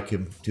would like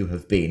him to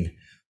have been,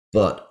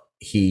 but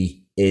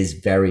he is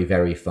very,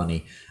 very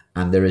funny.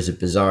 And there is a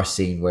bizarre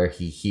scene where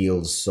he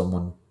heals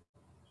someone.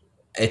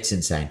 It's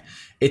insane.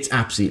 It's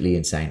absolutely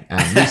insane.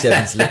 Rhys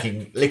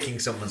Ifans licking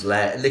someone's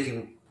leg,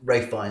 licking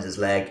Ralph Fiennes'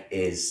 leg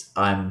is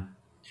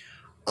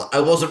I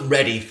wasn't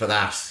ready for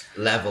that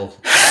level.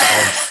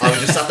 I was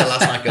just sat there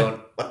last night going,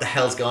 "What the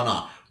hell's going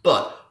on?"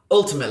 But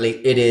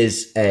ultimately, it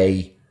is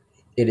a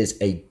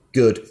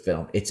good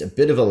film. It's a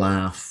bit of a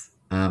laugh.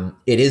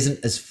 It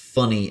isn't as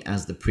funny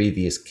as the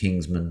previous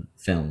Kingsman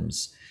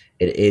films.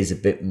 It is a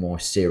bit more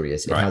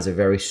serious. It has a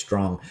very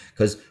strong,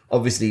 because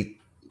obviously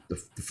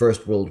the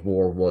First World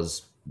War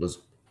was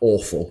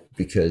awful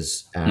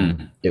because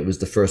it was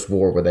the first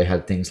war where they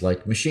had things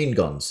like machine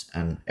guns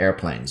and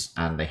airplanes,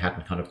 and they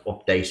hadn't kind of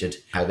updated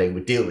how they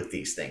would deal with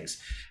these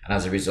things. And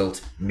as a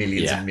result,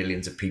 millions and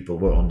millions of people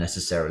were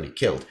unnecessarily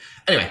killed.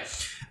 Anyway,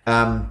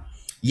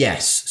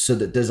 yes, so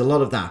that there's a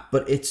lot of that,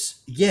 but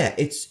it's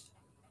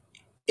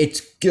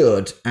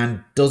good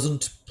and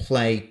doesn't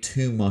play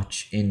too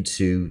much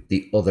into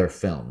the other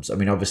films. I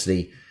mean,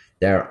 obviously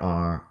there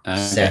are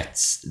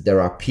sets,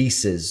 there are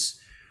pieces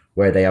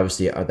where they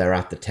obviously they're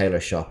at the tailor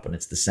shop and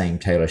it's the same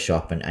tailor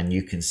shop and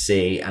you can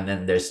see, and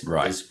then there's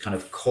kind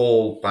of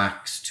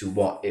callbacks to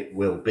what it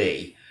will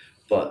be,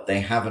 but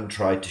they haven't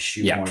tried to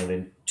shoehorn it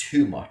in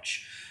too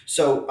much.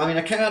 So, I mean,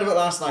 I came out of it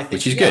last night thinking,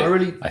 which is good. I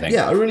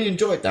really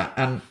enjoyed that.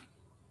 And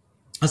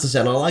as I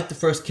said, I liked the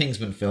first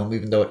Kingsman film,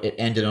 even though it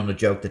ended on a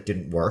joke that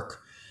didn't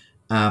work.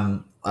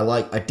 Wasn't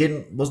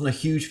a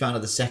huge fan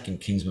of the second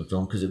Kingsman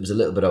film because it was a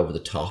little bit over the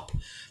top.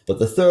 But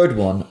the third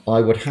one,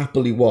 I would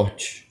happily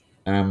watch.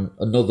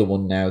 Another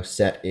one now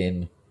set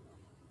in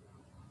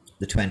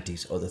the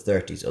 20s or the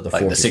 30s or the 40s,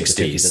 the 60s.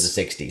 Or the 50s or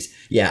the 60s.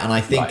 Yeah, and I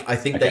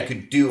think they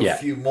could do a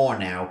few more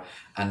now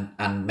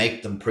and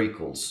make them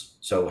prequels.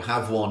 So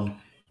have one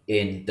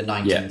in the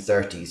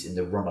 1930s in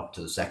the run up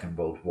to the Second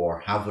World War,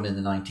 have one in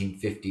the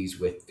 1950s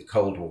with the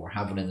Cold War,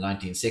 have one in the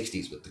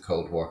 1960s with the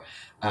Cold War.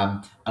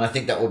 And I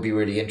think that would be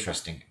really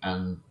interesting.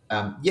 And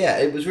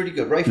it was really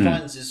good. Ralph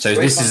Fiennes is... So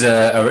this is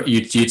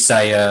you'd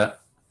say a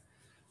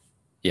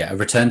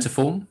return to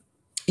form?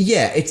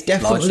 Yeah, it's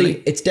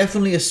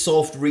definitely a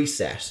soft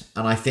reset,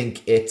 and I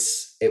think it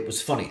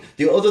was funny.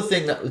 The other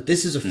thing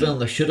this is a film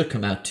that should have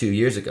come out 2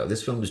 years ago.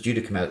 This film was due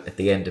to come out at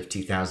the end of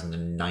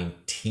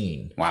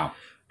 2019. Wow.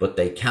 But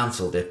they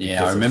cancelled it.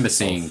 Yeah, I remember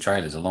seeing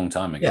trailers a long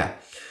time ago. Yeah,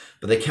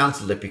 but they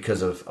cancelled it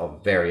because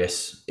of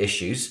various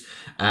issues,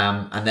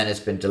 and then it's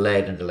been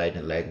delayed and delayed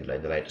and delayed and delayed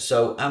and delayed.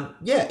 So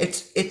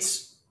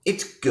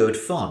it's good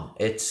fun.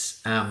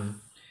 It's kind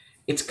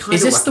of.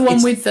 Is this the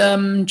one with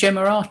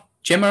Gemma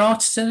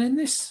Arterton in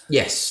this?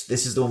 Yes,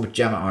 this is the one with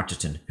Gemma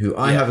Arterton, who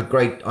I have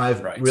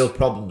real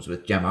problems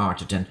with Gemma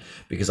Arterton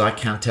because I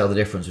can't tell the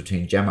difference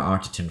between Gemma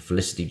Arterton,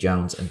 Felicity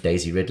Jones, and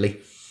Daisy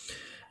Ridley.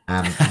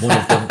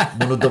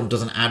 One of them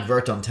does an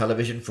advert on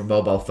television for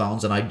mobile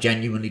phones, and I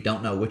genuinely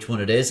don't know which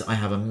one it is. I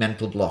have a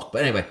mental block.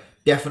 But anyway,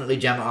 definitely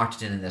Gemma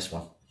Arterton in this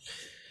one.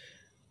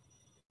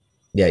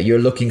 Yeah, you're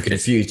looking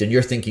confused, and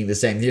you're thinking the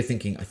same. You're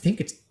thinking, I think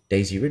it's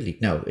Daisy Ridley.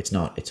 No, it's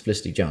not. It's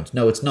Felicity Jones.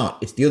 No, it's not.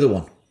 It's the other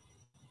one.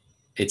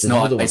 It's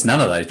not. It's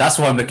none of those. That's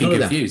why I'm looking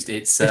confused.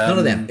 It's none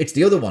of them. It's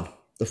the other one.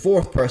 The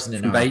fourth person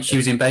in our... She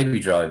was in Baby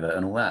Driver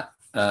and all that.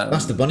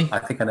 That's the bunny. I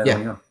think I know.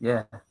 Yeah.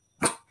 Yeah.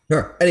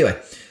 Sure. Anyway,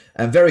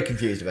 I'm very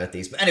confused about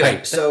these. But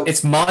anyway, so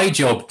it's my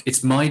job.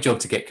 It's my job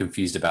to get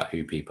confused about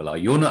who people are.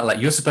 You're not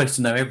you're supposed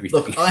to know everything.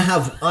 Look, I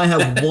have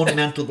one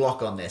mental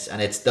block on this,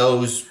 and it's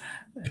those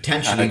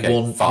potentially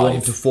one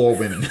to four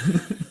women.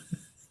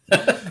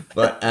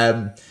 But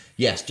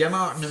yes,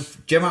 Gemma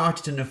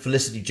Arterton and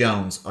Felicity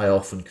Jones I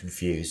often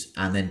confuse,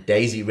 and then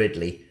Daisy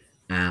Ridley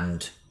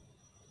and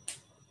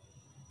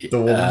the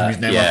woman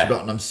whose name I've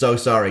forgotten. I'm so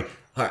sorry.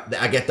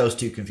 I get those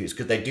two confused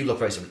because they do look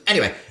very similar.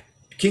 Anyway,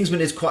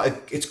 Kingsman is quite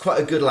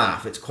a good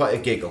laugh. It's quite a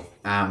giggle.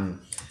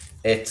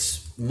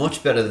 It's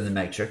much better than The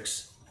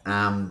Matrix.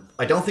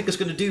 I don't think it's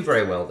going to do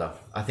very well though.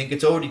 I think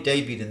it's already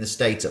debuted in the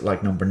States at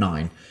like number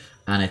 9.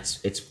 And it's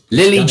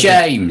Lily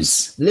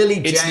James.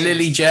 It's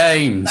Lily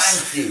James.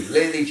 Thank you,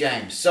 Lily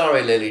James.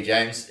 Sorry, Lily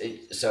James.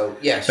 So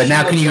yeah. But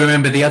now, can you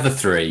remember the other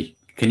three?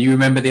 Can you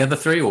remember the other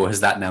three, or has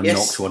that now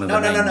knocked one of the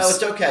names? No.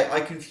 It's okay. I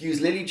confuse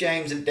Lily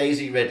James and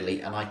Daisy Ridley,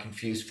 and I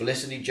confuse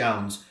Felicity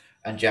Jones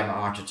and Gemma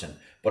Arterton.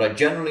 But I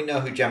generally know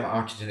who Gemma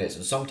Arterton is,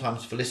 and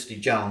sometimes Felicity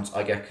Jones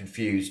I get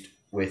confused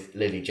with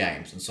Lily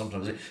James, and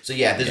sometimes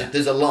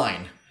there's a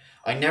line.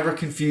 I never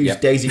confuse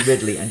Daisy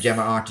Ridley and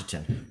Gemma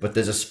Arterton, but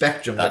there's a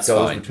spectrum that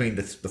goes between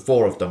the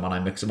four of them, and I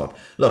mix them up.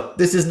 Look,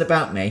 this isn't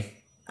about me,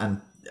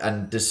 and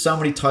there's so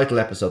many title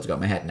episodes got in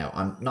my head now.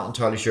 I'm not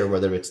entirely sure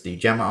whether it's the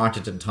Gemma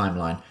Arterton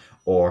timeline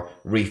or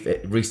Rhys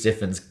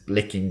Ifans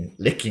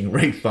licking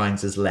Ralph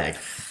Fiennes' leg.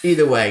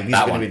 Either way, these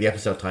are going to be the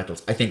episode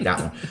titles. I think that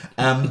one.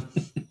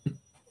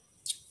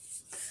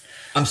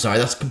 I'm sorry,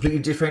 that's completely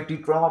different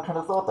from my kind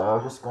of thought there. I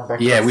was just going back.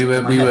 Yeah, we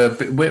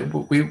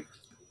were.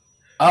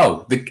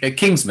 Oh, the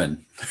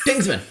Kingsman.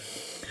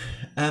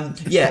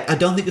 I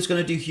don't think it's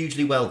going to do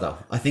hugely well though.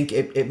 I think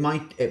it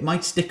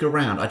might stick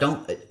around. I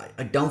don't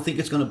think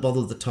it's going to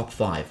bother the top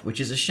 5,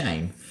 which is a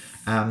shame.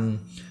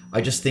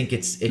 I just think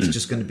it's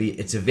just going to be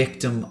a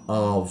victim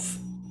of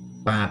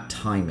bad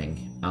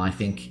timing, and I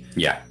think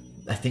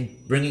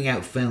bringing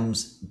out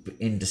films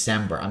in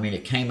December. I mean,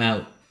 it came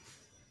out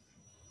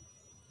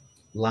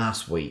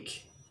last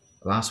week.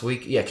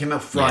 It came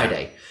out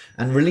Friday.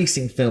 And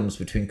releasing films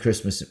between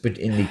Christmas, but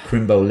in the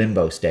crimbo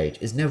limbo stage,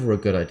 is never a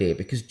good idea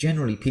because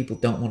generally people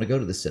don't want to go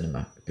to the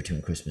cinema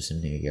between Christmas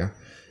and New Year.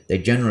 They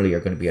generally are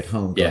going to be at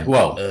home.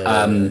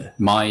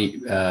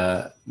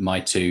 My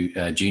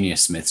two junior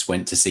Smiths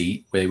went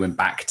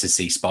back to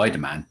see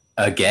Spider-Man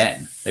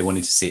again. They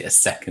wanted to see it a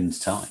second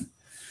time.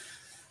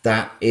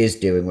 That is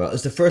doing well.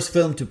 It's the first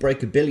film to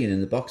break $1 billion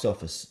in the box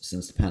office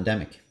since the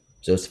pandemic.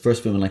 So it's the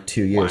first film in like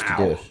 2 years to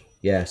do it.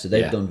 Yeah, so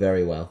they've done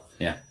very well.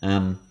 Yeah.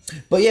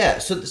 But yeah,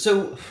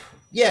 so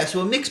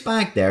a mixed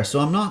bag there. So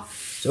I'm not.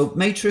 So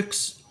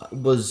Matrix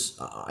was.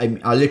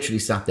 I literally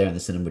sat there in the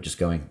cinema just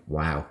going,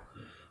 "Wow,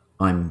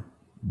 I'm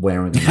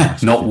wearing a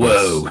mask." Not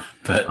whoa,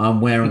 but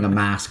I'm wearing a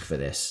mask for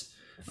this,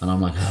 and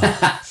I'm like,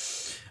 oh.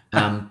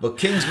 But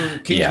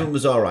Kingsman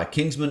was all right.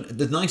 Kingsman.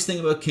 The nice thing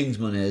about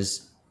Kingsman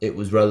is it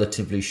was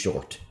relatively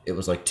short. It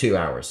was like 2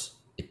 hours.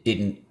 It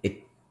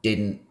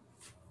didn't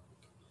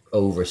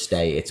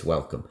overstay its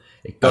welcome.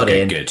 It got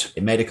in. Good.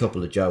 It made a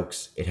couple of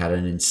jokes. It had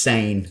an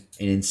insane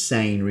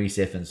Rhys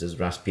Ifans as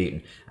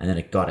Rasputin, and then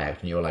it got out,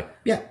 and you were like,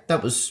 "Yeah,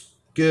 that was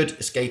good.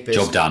 Escapist.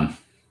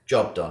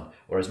 Job done."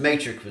 Whereas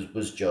Matrix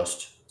was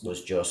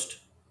just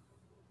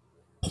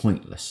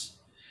pointless.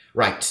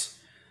 Right.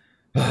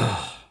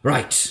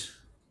 Right.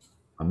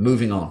 I'm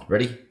moving on.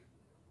 Ready?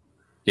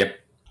 Yep.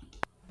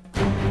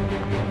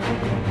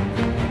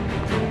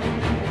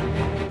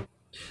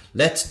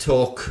 Let's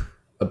talk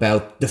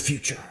about the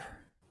future.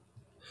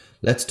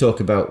 Let's talk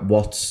about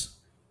what's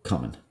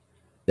coming.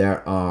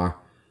 There are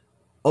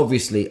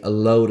obviously a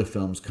load of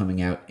films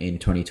coming out in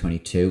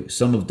 2022.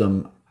 Some of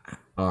them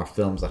are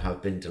films that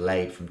have been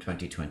delayed from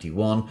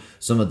 2021.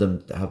 Some of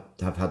them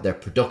have had their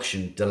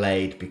production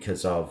delayed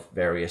because of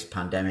various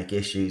pandemic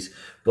issues.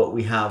 But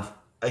we have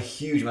a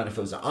huge amount of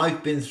films.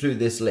 I've been through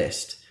this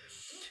list,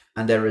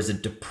 and there is a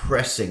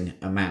depressing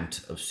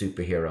amount of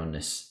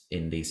superhero-ness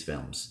in these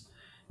films.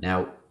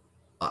 Now,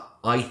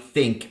 I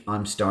think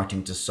I'm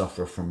starting to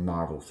suffer from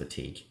Marvel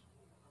fatigue.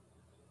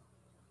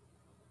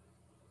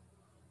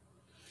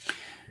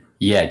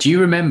 Yeah. Do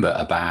you remember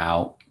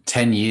about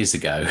 10 years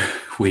ago,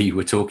 we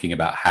were talking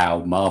about how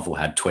Marvel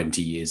had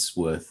 20 years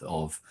worth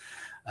of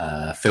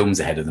films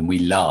ahead of them? We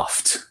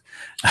laughed.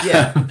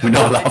 Yeah. We're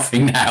not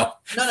laughing now.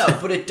 No,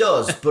 but it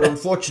does. But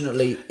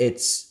unfortunately,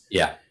 it's...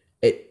 Yeah.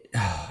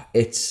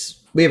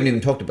 It's... We haven't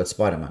even talked about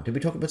Spider-Man. Did we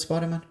talk about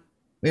Spider-Man?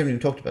 We haven't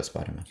even talked about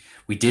Spider-Man.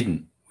 We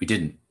didn't.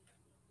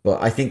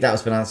 But I think that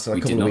was been answered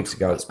a couple of weeks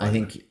ago. I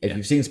think if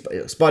you've seen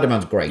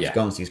Spider-Man's great,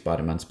 go and see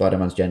Spider-Man.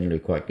 Spider-Man's genuinely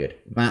quite good.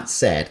 That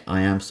said,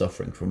 I am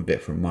suffering from a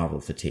bit from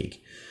Marvel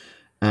fatigue.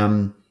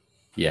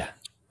 Yeah.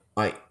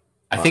 I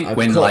think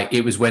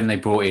it was when they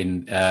brought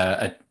in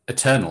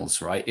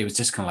Eternals, right? It was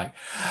just kind of like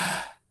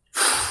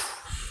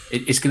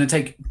it's going to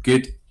take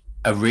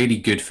a really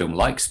good film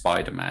like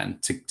Spider-Man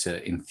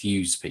to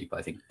enthuse people,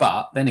 I think.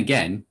 But then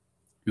again,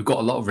 we've got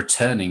a lot of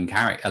returning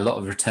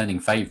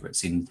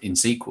favorites in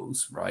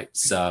sequels, right?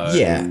 So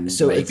yeah,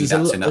 so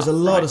there's a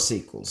lot of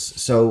sequels.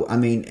 So I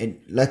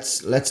mean,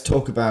 let's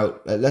talk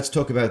about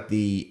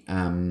the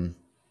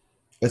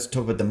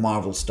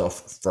Marvel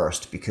stuff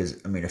first,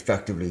 because I mean,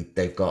 effectively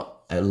they've got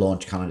a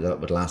launch calendar that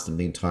would last them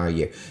the entire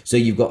year. So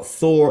you've got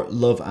Thor: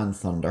 Love and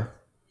Thunder,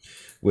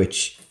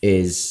 which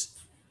is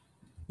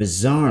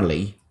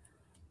bizarrely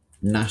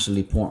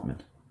Natalie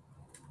Portman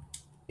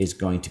is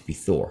going to be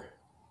Thor.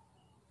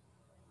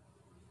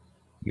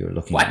 You're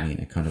looking at me in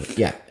a kind of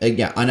yeah.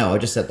 I know. I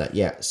just said that.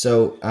 Yeah.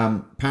 So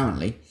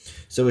apparently,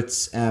 so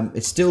it's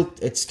still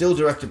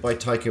directed by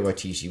Taika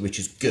Waititi, which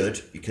is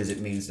good because it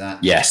means that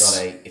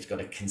it's got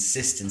a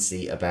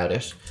consistency about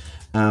it.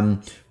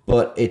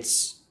 But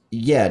it's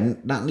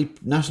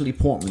Natalie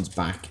Portman's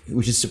back,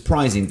 which is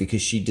surprising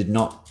because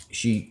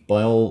she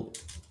by all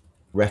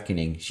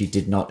reckoning she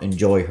did not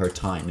enjoy her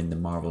time in the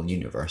Marvel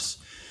universe.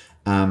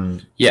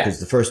 Because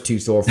the first two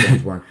Thor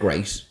films weren't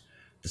great.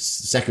 The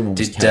second one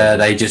was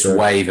terrible. They just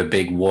wave a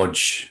big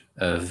wodge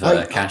of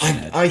cash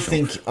in it? I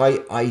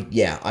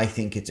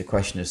think it's a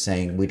question of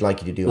saying we'd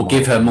like you to do. Or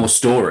give her more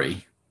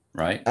story,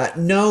 right?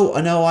 No,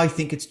 I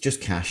think it's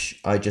just cash.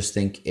 I just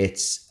think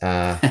it's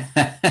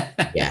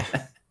yeah.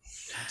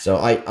 So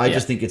I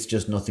just think it's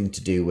just nothing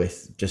to do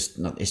with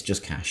it's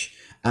just cash.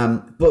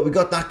 But we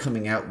got that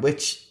coming out,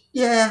 which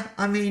I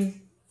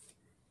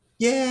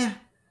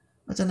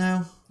don't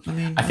know.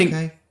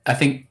 I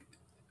think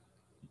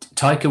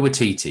Taika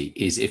Waititi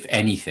is, if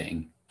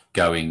anything,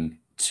 going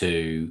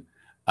to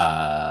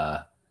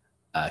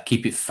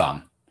keep it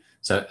fun.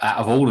 So out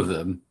of all of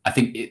them, I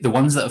think the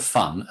ones that are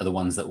fun are the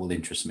ones that will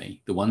interest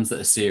me. The ones that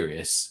are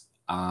serious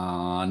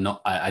are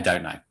not. I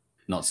don't know.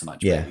 Not so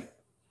much. Yeah. Maybe.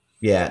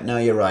 Yeah. No,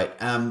 you're right.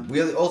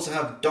 We also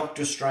have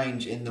Doctor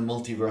Strange in the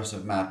Multiverse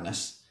of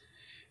Madness,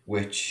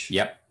 which.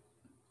 Yep.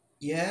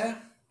 Yeah.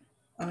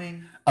 I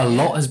mean, a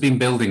lot has been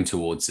building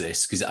towards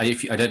this because I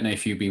don't know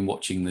if you've been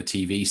watching the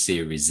TV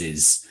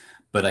series,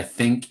 but I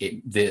think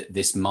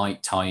this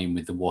might tie in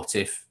with the What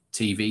If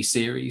TV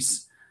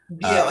series.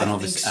 Yeah, I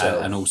think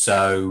so. And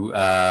also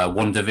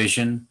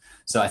WandaVision.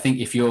 So I think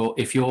if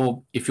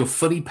you're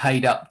fully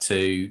paid up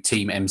to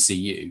Team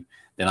MCU,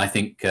 then I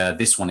think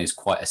this one is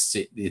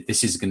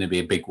this is going to be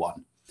a big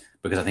one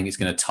because I think it's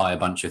going to tie a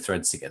bunch of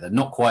threads together.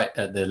 Not quite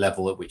at the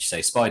level at which,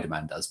 say,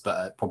 Spider-Man does,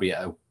 but probably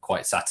at a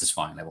quite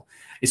satisfying level.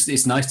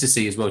 It's nice to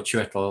see as well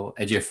Chiwetel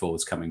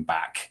Ejiofor's coming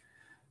back.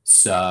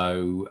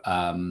 So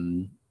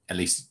at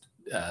least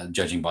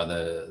judging by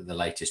the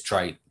latest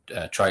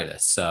trailer.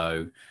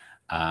 So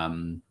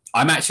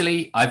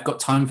I've got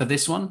time for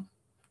this one.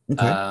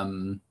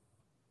 Okay.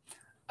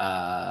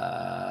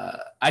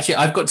 Actually,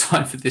 I've got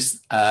time for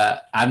this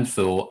and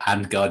Thor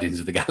and Guardians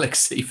of the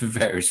Galaxy for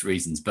various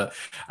reasons. But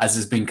as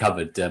has been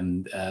covered,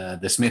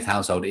 the Smith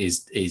household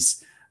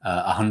is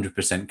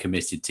 100%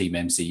 committed Team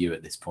MCU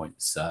at this point.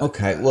 So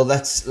Okay, well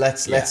let's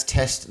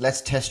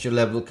test your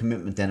level of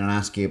commitment then and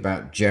ask you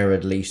about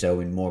Jared Leto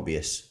in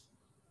Morbius.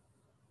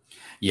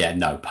 yeah,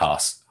 no,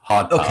 pass.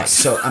 Hard pass. Okay,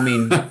 so I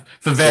mean,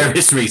 for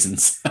various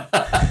reasons. so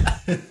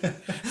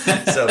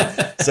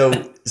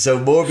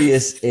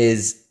Morbius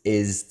is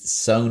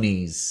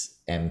Sony's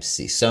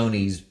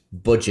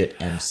budget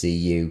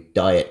MCU,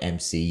 diet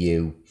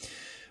MCU,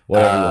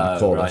 whatever you want to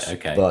call it.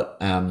 Okay. But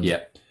yeah.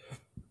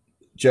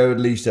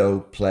 Jared Leto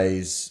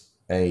plays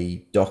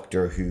a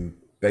doctor who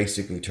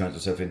basically turns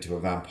himself into a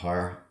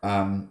vampire.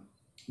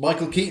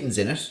 Michael Keaton's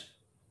in it.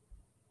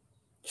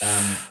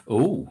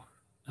 Oh,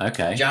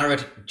 okay.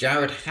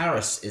 Jared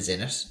Harris is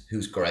in it,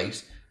 who's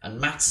great,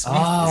 and Matt Smith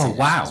is in it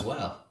as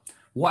well.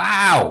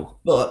 Wow!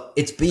 But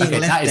it's being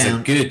let that is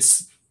down.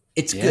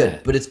 It's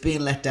good, but it's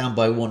being let down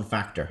by one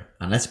factor,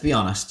 and let's be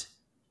honest,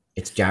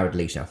 it's Jared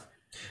Leto.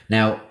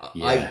 Now,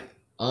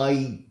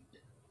 I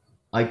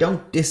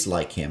don't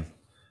dislike him,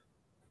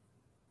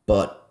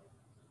 but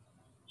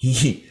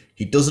he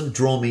doesn't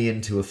draw me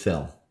into a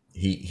film.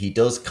 He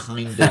does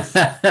kind of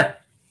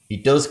he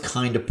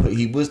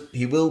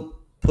will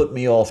put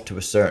me off to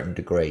a certain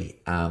degree,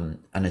 and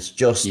it's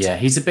just he's in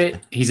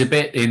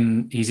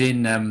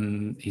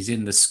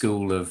the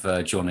school of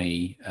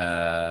Johnny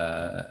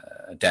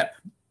Depp.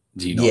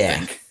 Do you not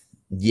think?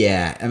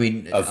 Yeah, I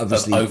mean,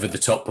 obviously over the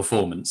top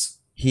performance.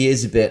 He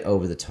is a bit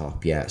over the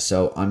top, yeah.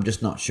 So I'm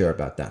just not sure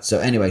about that. So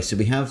anyway, so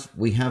we have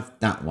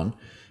that one.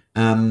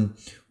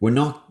 We're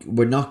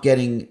not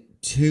getting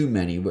too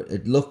many.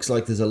 It looks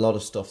like there's a lot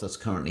of stuff that's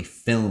currently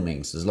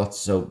filming. So there's lots.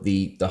 So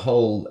the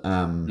whole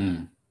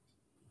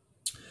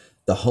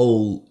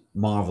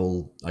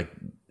Marvel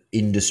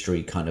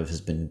industry kind of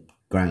has been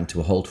ground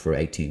to a halt for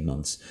 18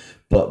 months.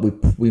 But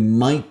we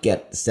might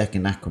get the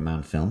second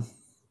Aquaman film,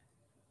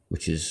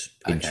 which is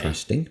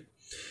interesting.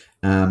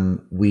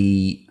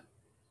 We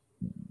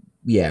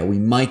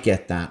might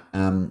get that.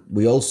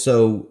 We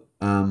also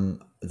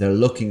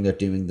they're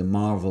doing the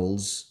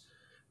Marvels,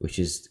 which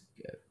is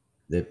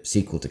the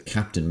sequel to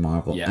Captain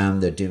Marvel,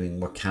 and they're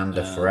doing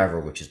Wakanda Forever,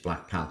 which is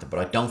Black Panther. But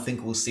I don't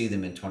think we'll see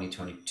them in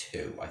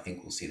 2022. I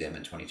think we'll see them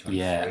in 2023.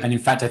 Yeah, and in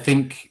fact, I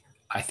think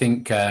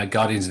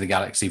Guardians of the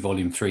Galaxy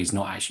Volume 3 is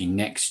not actually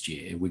next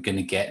year. We're going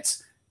to get,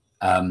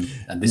 and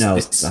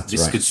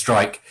this could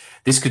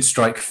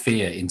strike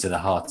fear into the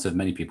hearts of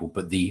many people.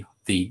 But the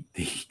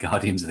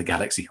Guardians of the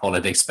Galaxy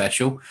Holiday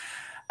Special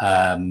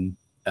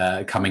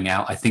coming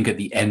out, I think, at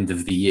the end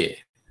of the year.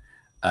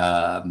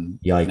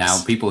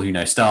 Now, people who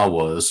know Star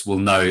Wars will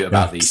know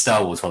about the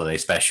Star Wars Holiday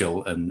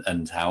Special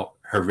and how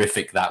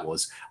horrific that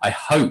was. I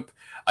hope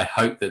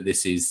that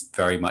this is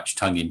very much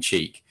tongue in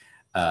cheek.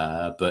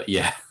 But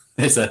yeah,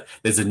 there's a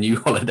new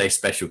holiday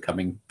special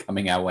coming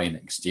our way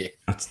next year.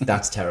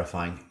 That's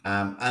terrifying.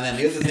 And then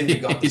the other thing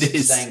we've got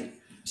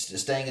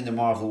staying in the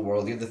Marvel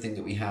world. The other thing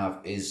that we have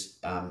is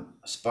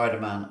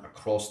Spider-Man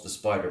Across the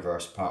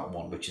Spider-Verse Part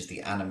 1, which is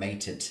the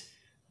animated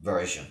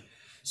version.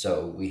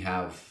 So we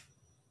have,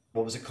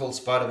 what was it called?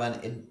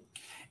 Spider-Man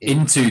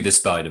Into the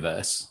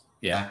Spider-Verse.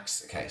 Yeah.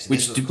 Okay. So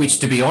which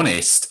to be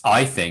honest,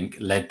 I think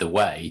led the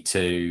way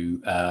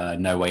to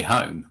No Way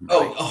Home. Right?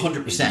 Oh,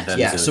 100%.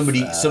 Yeah.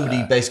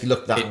 Somebody basically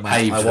looked at that and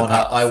went,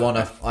 I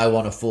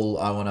want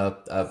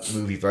a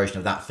movie version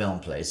of that film,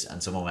 please.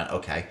 And someone went,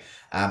 okay.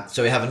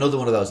 So we have another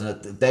one of those,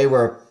 and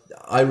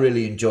I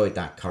really enjoyed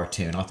that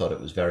cartoon. I thought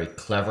it was very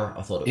clever.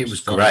 I thought it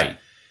was funny. Great.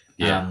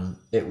 Yeah.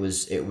 It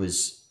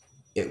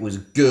was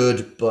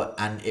good,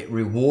 and it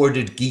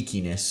rewarded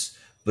geekiness,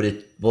 but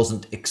it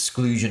wasn't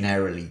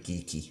exclusionarily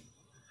geeky.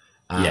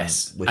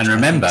 Yes, and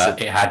remember,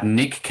 it had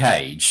Nick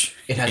Cage.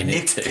 It had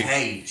Nick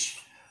Cage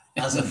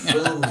as a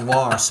film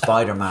noir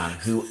Spider-Man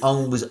who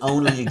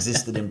only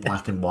existed in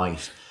black and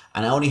white,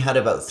 and only had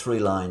about 3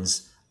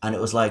 lines. And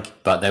it was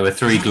like, but there were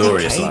 3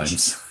 glorious lines.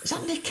 Is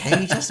that Nick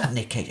Cage? That's not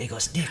Nick Cage. He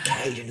goes, Nick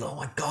Cage, and you go, oh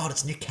my god,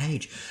 it's Nick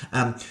Cage.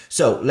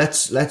 So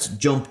let's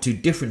jump to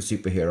different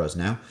superheroes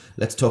now.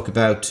 Let's talk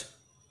about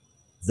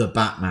the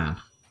Batman.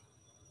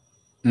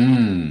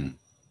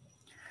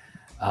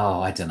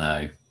 Oh, I don't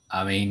know.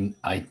 I mean,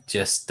 I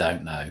just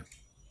don't know.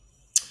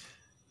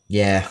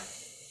 Yeah,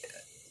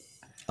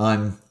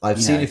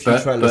 I've seen a few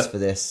trailers for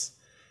this,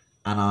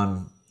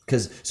 and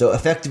so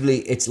effectively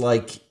it's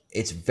like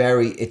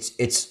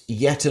it's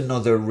yet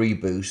another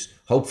reboot.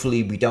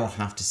 Hopefully, we don't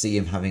have to see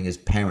him having his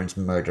parents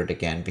murdered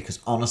again, because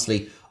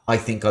honestly, I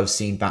think I've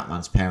seen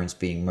Batman's parents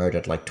being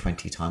murdered like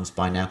 20 times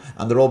by now,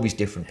 and they're always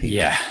different people.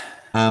 Yeah.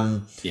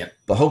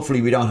 But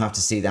hopefully we don't have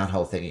to see that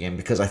whole thing again,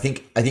 because I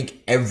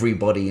think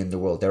everybody in the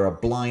world, there are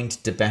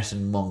blind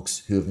Tibetan monks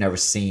who have never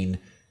seen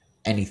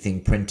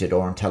anything printed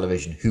or on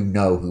television who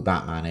know who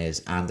Batman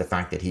is, and the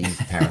fact that his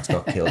parents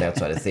got killed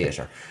outside a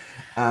theater.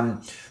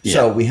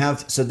 So we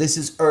have, so this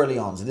is early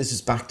on. So this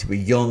is back to a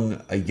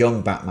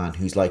young Batman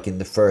who's like in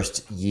the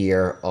first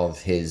year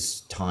of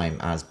his time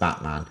as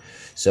Batman.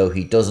 So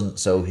he doesn't,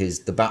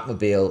 the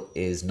Batmobile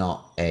is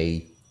not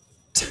a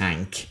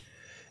tank.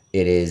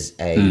 It is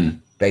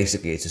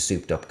basically it's a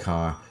souped up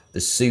car.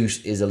 The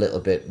suit is a little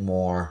bit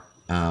more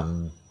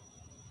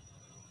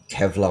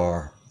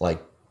Kevlar,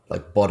 like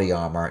body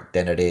armor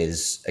than it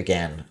is,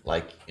 again,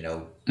 like,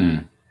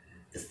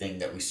 the thing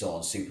that we saw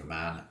in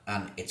Superman,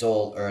 and it's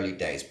all early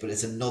days, but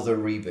it's another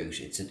reboot.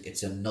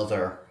 It's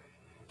another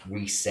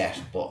reset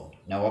button.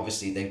 Now,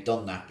 obviously, they've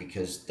done that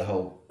because the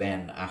whole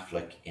Ben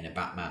Affleck in a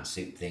Batman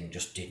suit thing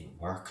just didn't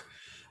work.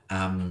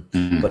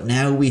 But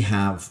now we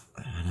have,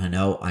 and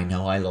I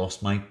know I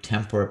lost my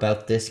temper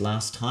about this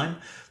last time,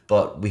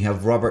 but we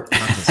have Robert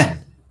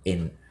Pattinson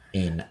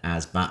in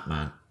as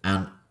Batman,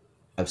 and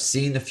I've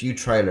seen a few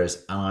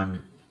trailers,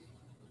 and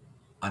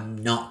I'm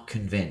not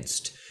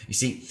convinced. You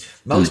see,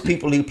 most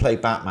people who play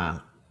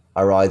Batman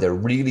are either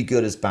really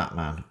good as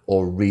Batman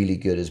or really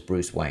good as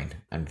Bruce Wayne,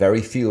 and very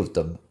few of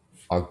them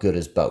are good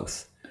as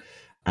both.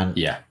 And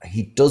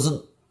he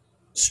doesn't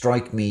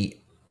strike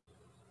me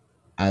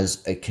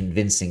as a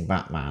convincing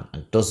Batman,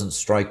 and doesn't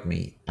strike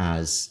me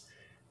as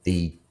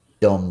the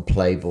dumb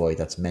playboy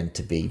that's meant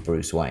to be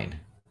Bruce Wayne.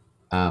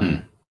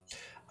 I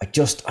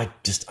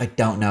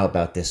don't know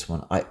about this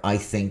one. I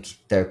think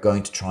they're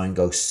going to try and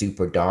go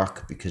super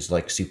dark because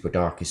like super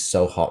dark is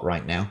so hot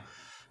right now.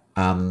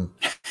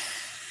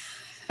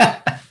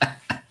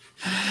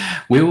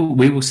 We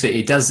will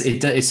see.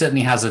 It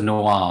certainly has a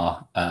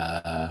noir,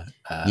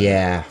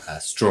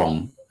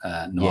 strong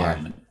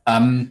noir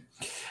element.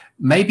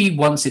 Maybe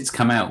once it's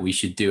come out, we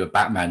should do a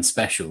Batman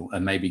special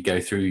and maybe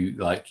go through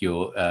like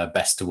your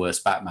best to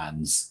worst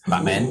Batmen.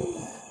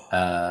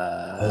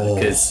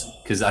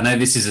 Because I know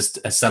this is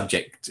a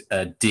subject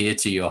dear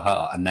to your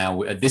heart, and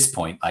now at this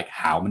point, like,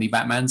 how many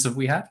Batmans have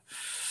we had?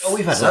 Oh,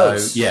 we've had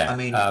loads. Yeah, I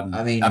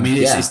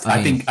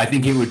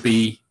think it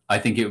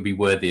would be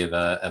worthy of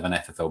an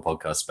FFL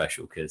podcast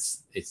special,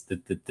 because it's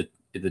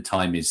the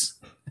time is.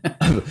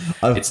 I've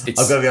got to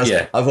be honest.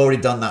 Yeah. I've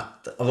already done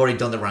that. I've already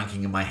done the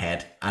ranking in my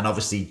head, and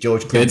obviously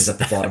George Clooney's at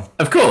the bottom,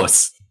 of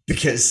course,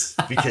 because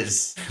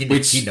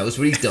he knows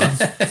what he's done.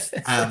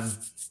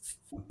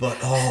 But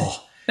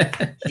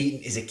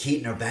is it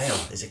Keaton or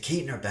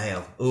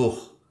Bale?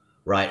 Oh,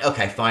 right.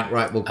 Okay, fine.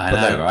 Right, we'll put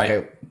that. Right?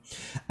 Okay.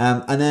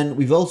 And then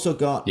we've also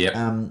got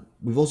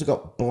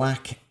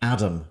Black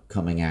Adam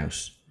coming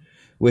out,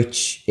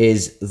 which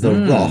is The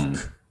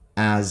Rock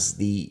as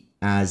the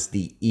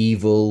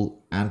evil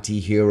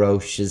anti-hero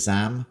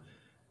Shazam.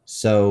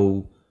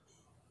 So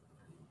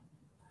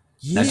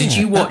now, did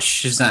you watch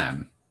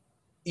Shazam?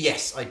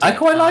 Yes, I did. I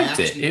quite liked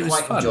it. It was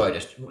fun. Enjoyed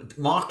it.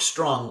 Mark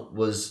Strong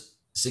was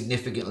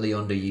significantly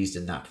underused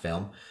in that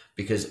film,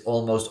 because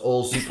almost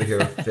all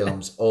superhero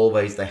films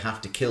they have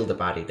to kill the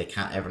baddie. They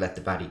can't ever let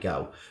the baddie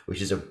go,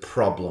 which is a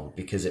problem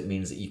because it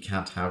means that you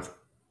can't have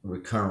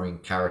recurring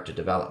character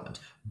development.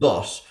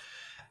 But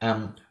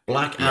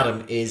Black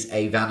Adam is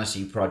a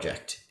vanity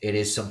project. It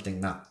is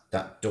something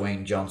that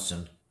Dwayne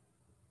Johnson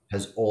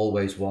has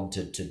always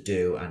wanted to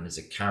do, and as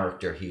a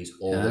character he's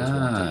always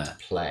wanted to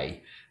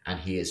play, and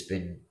he has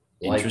been,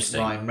 like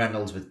Ryan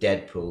Reynolds with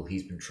Deadpool,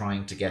 he's been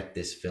trying to get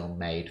this film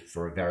made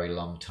for a very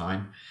long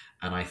time.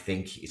 And I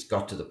think it's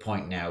got to the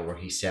point now where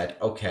he said,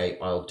 okay,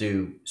 I'll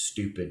do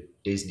stupid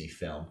Disney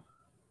film,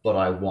 but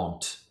I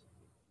want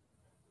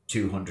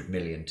 200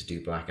 million to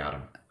do Black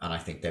Adam. And I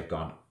think they've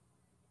gone,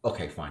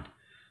 okay, fine.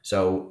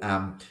 So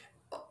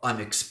I'm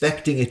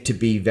expecting it to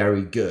be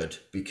very good,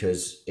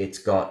 because it's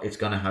going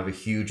to have a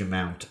huge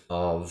amount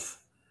of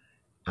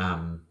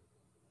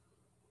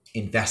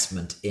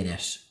investment in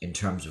it, in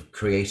terms of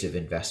creative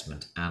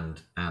investment,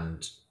 and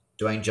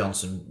Dwayne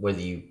Johnson,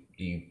 whether you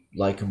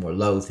like him or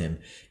loathe him,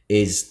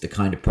 is the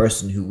kind of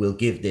person who will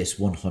give this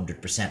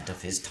 100%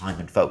 of his time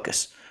and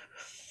focus.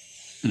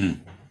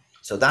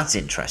 So that's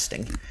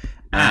interesting.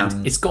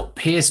 And it's got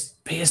Pierce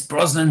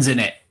Brosnan's in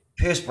it.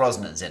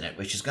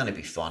 Which is going to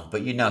be fun,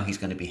 but he's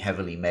going to be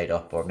heavily made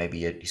up, or maybe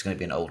he's going to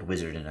be an old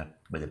wizard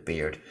with a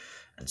beard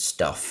and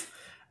stuff.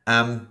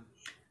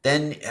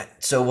 Then,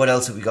 so what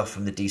else have we got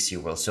from the DC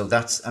world? So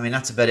that's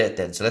about it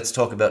then. So let's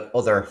talk about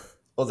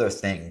other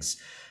things.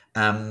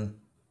 There's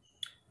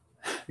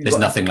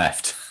nothing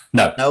left.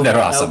 No, there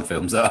are some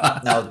films.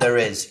 No, there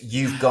is.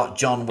 You've got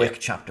John Wick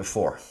Chapter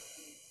 4.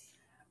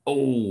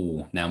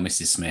 Oh, now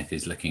Mrs. Smith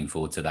is looking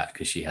forward to that,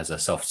 because she has a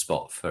soft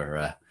spot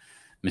for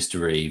Mr.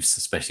 Reeves,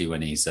 especially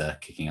when he's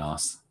kicking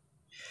ass.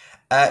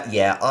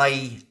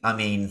 I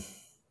mean,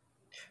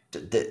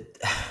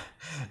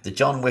 the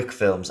John Wick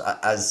films,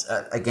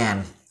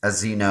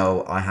 as you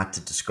know, I had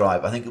to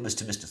describe, I think it was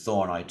to Mr.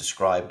 Thorne, I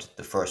described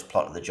the first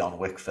plot of the John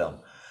Wick film,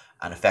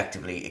 and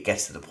effectively it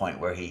gets to the point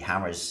where he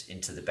hammers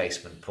into the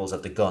basement, pulls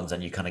out the guns,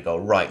 and you kind of go,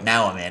 right,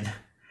 now I'm in.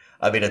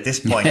 I mean, at this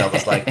point, I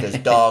was like, there's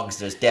dogs,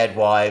 there's dead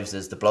wives,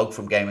 there's the bloke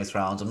from Game of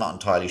Thrones, I'm not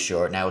entirely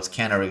sure. Now it's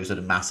Keanu Reeves with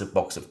a massive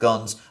box of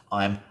guns.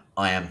 I'm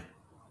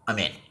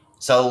in.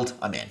 Sold,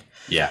 I'm in.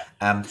 Yeah.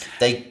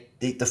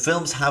 the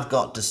films have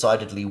got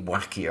decidedly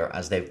wackier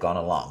as they've gone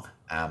along.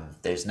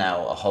 There's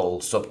now a whole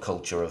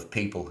subculture of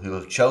people who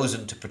have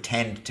chosen to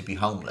pretend to be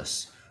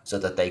homeless so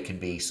that they can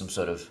be some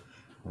sort of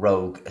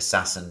rogue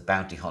assassin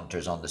bounty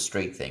hunters on the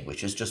street thing,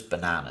 which is just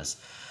bananas.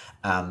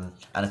 And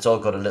it's all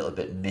got a little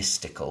bit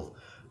mystical.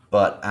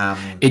 But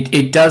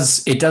it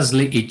does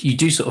you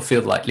do sort of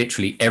feel like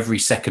literally every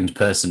second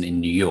person in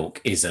New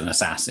York is an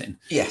assassin.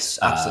 Yes,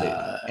 absolutely.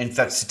 In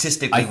fact,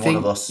 statistically, one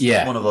of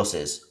us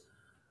is.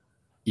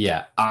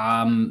 Yeah,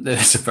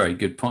 that's a very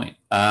good point.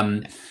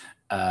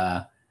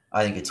 I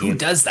think it's who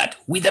does that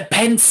with a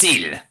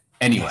pencil?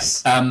 Anyway,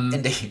 yes,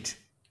 indeed.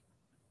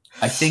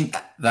 I think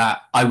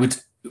that I would,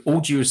 all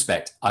due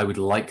respect, I would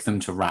like them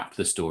to wrap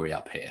the story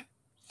up here,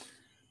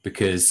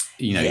 because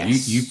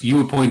you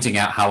were pointing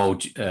out how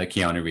old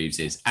Keanu Reeves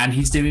is, and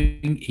he's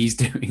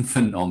doing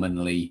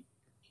phenomenally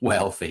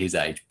well for his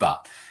age.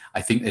 But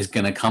I think there's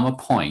going to come a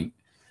point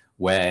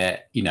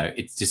where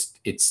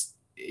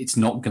it's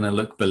not going to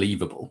look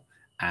believable.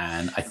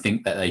 And I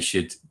think that they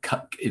should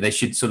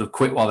sort of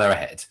quit while they're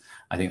ahead.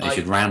 I think they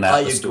should round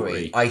out the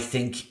story. I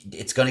think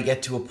it's going to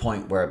get to a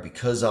point where,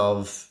 because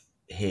of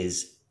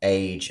his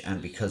age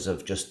and because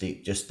of just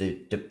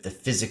the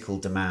physical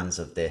demands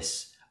of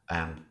this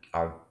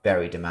are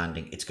very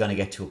demanding, it's going to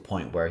get to a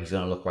point where he's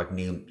going to look like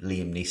Liam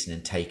Neeson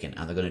in Taken,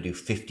 and they're going to do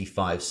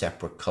 55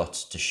 separate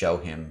cuts to show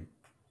him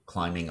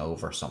climbing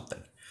over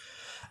something.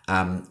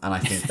 And I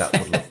think that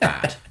would look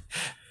bad.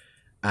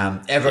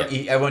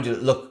 Everyone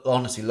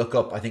look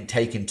up. I think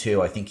Taken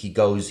 2. I think he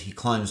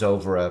climbs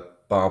over a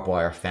barbed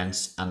wire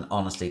fence, and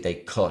honestly, they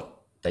cut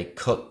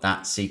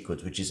that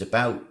sequence, which is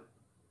about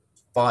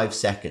 5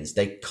 seconds.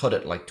 They cut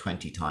it like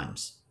 20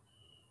 times,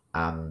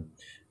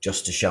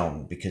 just to show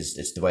him, because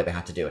it's the way they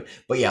had to do it.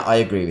 But yeah, I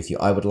agree with you.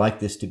 I would like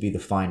this to be the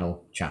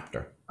final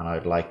chapter, and I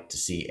would like to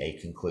see a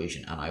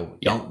conclusion. And I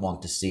don't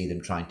want to see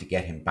them trying to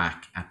get him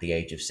back at the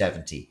age of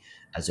 70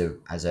 as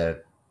a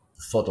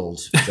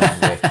fuddled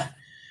John Wick.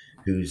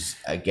 Who's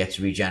gets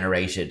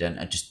regenerated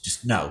and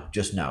just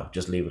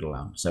leave it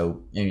alone.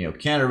 So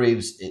Keanu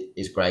Reeves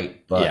is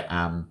great, but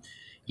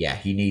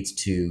he needs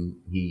to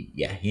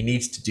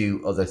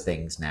do other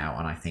things now.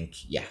 And I think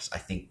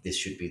this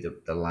should be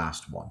the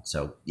last one.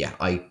 So yeah,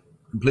 I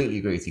completely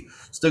agree with you.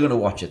 Still going to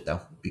watch it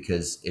though,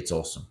 because it's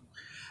awesome.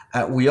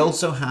 We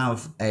also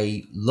have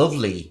a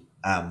lovely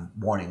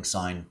warning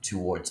sign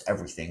towards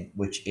everything,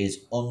 which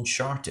is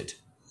Uncharted.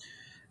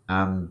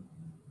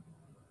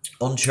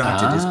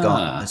 Uncharted has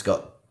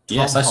got Tom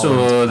Yes, I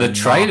saw the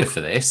trailer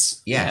for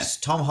this. Yes,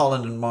 yeah. Tom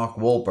Holland and Mark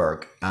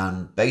Wahlberg,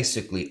 and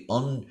basically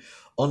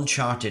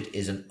Uncharted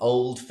is an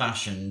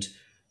old-fashioned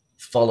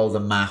follow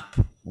the map,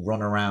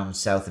 run around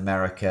South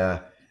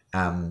America,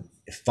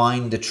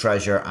 find the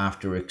treasure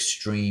after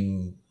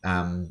extreme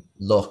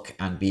luck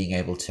and being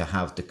able to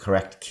have the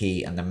correct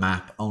key and the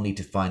map, only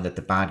to find that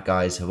the bad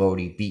guys have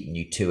already beaten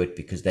you to it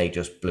because they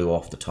just blew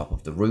off the top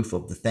of the roof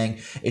of the thing.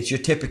 It's your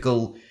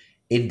typical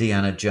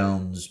Indiana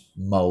Jones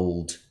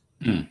mold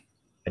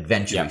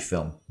adventure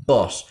film,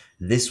 but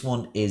this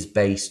one is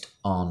based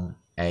on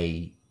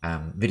a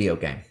video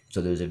game. So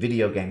there's a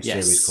video game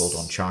series called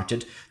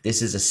Uncharted.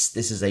 This is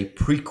a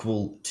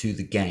prequel to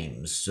the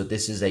games. So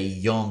this is a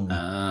young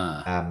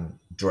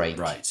Drake,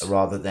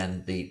 rather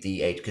than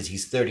the age, because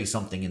he's 30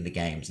 something in the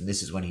games, and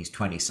this is when he's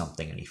 20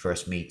 something and he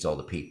first meets all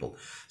the people.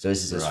 So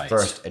this is his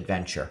first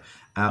adventure,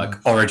 like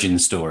origin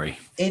story.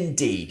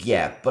 Indeed,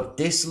 yeah. But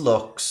this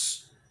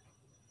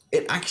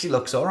It actually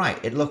looks all right.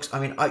 It looks,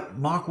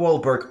 Mark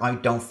Wahlberg, I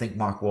don't think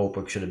Mark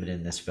Wahlberg should have been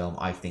in this film.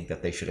 I think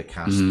that they should have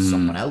cast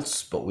someone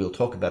else, but we'll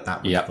talk about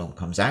that when the film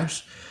comes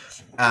out.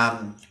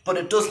 But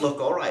it does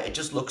look all right. It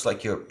just looks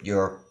like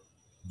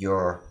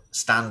your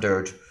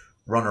standard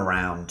run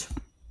around.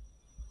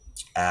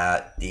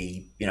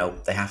 They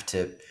have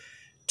to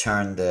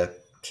turn the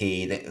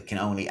key. They can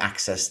only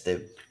access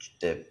the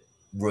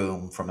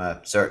room from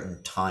a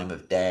certain time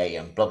of day,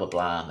 and blah, blah,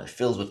 blah. And it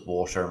fills with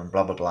water and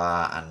blah, blah,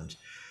 blah. And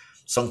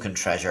sunken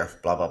treasure,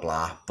 blah, blah,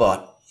 blah.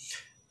 But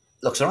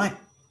looks all right.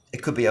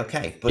 It could be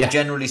okay. But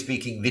generally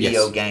speaking,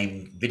 video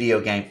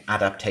game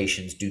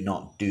adaptations do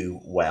not do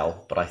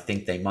well. But I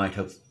think they might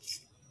have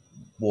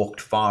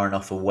walked far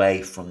enough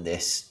away from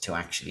this to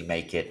actually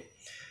make it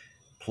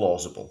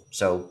plausible.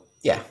 So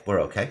yeah,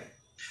 we're okay.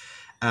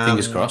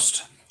 Fingers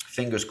crossed.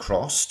 Fingers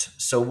crossed.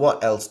 So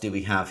what else do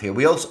we have here?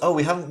 We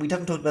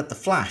haven't talked about The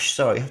Flash.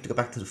 Sorry, I have to go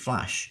back to The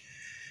Flash.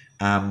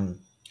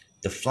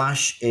 The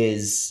Flash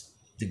is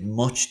the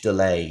much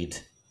delayed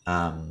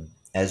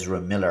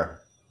Ezra Miller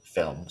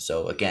film.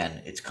 So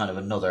again, it's kind of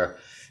another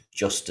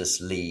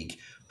Justice League,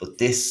 but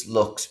this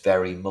looks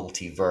very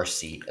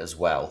multiversy as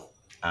well.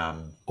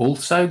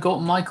 Also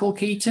got Michael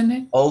Keaton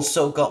in?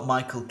 Also got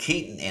Michael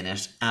Keaton in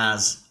it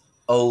as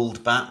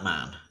old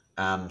Batman.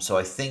 So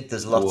I think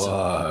there's lots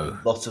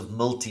of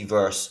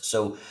multiverse.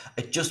 So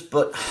it just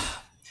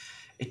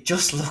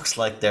looks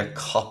like they're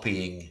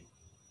copying.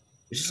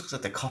 It just looks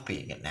like they're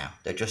copying it now.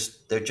 They're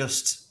just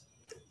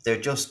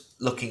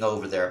looking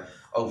over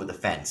the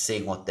fence,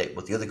 seeing what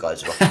the other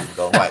guys are up to, and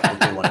going, right,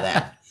 we'll do one of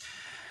them.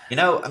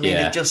 I mean,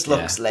 it just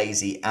looks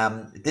lazy.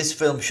 This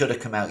film should have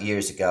come out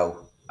years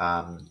ago,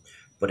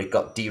 but it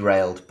got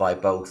derailed by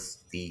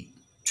both the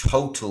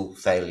total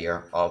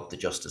failure of the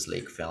Justice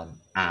League film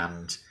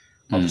and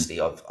obviously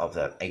of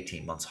the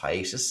 18 months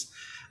hiatus,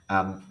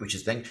 which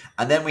is thing.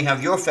 And then we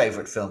have your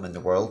favorite film in the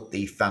world,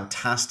 the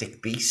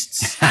Fantastic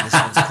Beasts.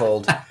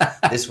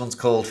 This one's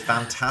called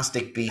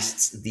Fantastic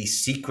Beasts: The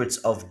Secrets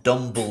of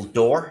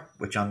Dumbledore,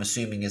 which I'm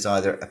assuming is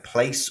either a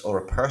place or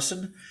a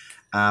person.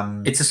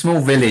 It's a small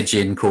village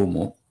in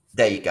Cornwall.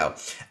 There you go.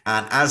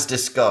 And as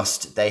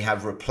discussed, they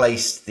have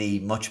replaced the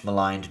much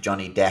maligned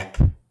Johnny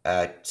Depp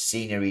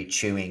scenery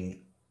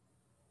chewing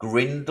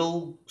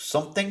Grindelwald.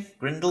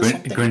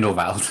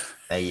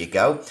 There you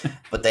go.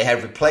 But they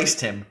have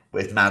replaced him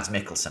with Mads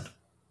Mikkelsen,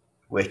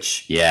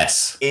 which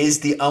is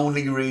the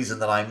only reason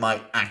that I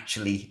might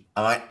actually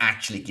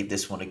give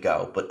this one a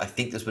go. But I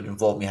think this would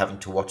involve me having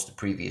to watch the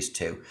previous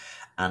two,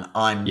 and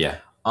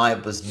I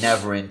was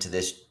never into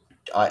this.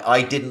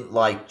 I didn't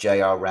like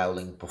J.R.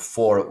 Rowling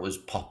before it was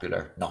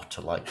popular not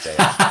to like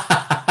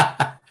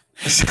J.R.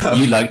 So,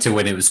 you liked her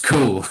when it was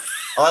cool.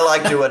 I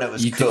liked her when it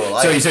was cool.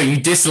 So you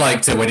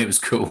disliked her when it was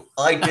cool.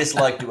 I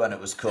disliked her when it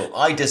was cool.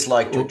 I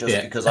disliked her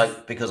just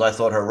because I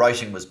thought her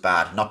writing was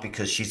bad, not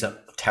because she's a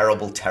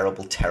terrible,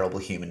 terrible, terrible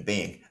human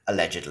being,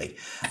 allegedly.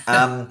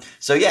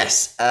 So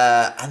yes,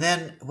 and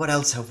then what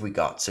else have we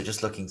got? So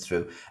just looking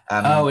through.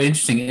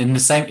 Interesting. In the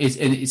same,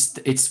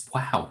 it's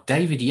wow.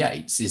 David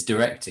Yates is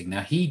directing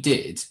now. He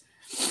did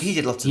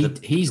lots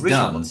of the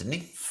original ones, didn't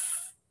he?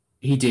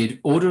 He did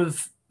Order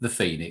of the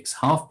Phoenix,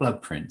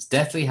 Half-Blood Prince,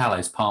 Deathly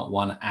Hallows Part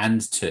 1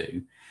 and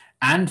 2,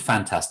 and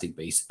Fantastic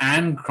Beasts,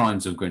 and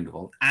Crimes of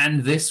Grindelwald,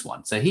 and this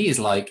one. So he's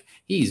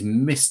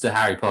Mr.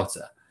 Harry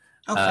Potter.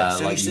 Okay,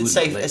 so you should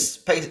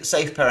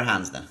safe pair of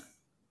hands then.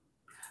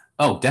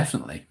 Oh,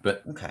 definitely.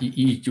 But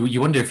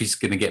you wonder if he's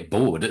going to get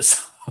bored at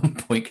some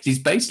point, because he's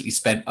basically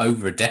spent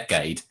over a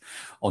decade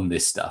on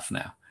this stuff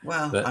now.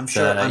 Well, but, I'm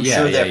sure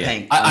they're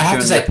paying. I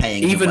have to say,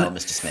 paying even well,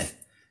 Mr. Smith.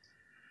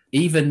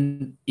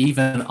 Even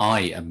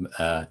I am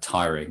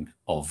tiring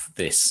of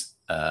this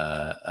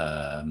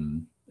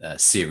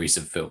series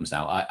of films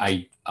now.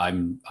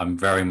 I'm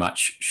very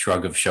much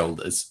shrug of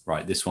shoulders.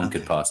 Right, this one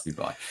could pass me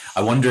by.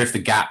 I wonder if the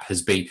gap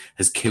has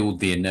killed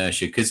the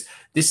inertia, because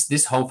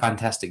this whole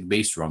Fantastic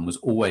Beast run was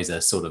always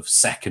a sort of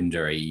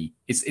secondary.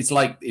 It's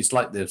like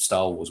the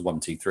Star Wars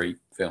 1, 2, 3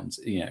 films.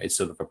 It's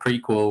sort of a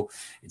prequel.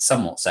 It's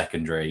somewhat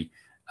secondary.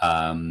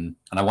 And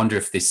I wonder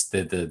if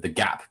the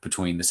gap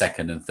between the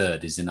second and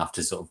third is enough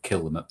to sort of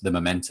kill the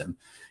momentum,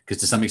 because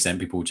to some extent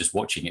people were just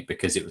watching it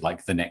because it was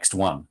like the next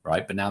one,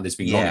 right? But now there's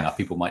been long enough,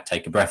 people might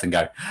take a breath and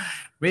go,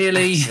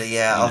 really?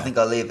 Actually, I think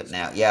I'll leave it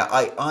now. Yeah,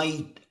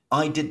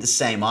 I did the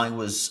same. I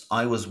was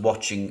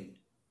watching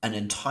an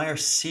entire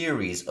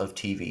series of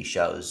TV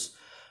shows,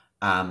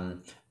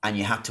 and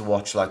you had to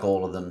watch like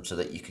all of them so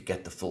that you could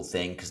get the full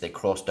thing, because they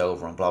crossed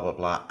over and blah blah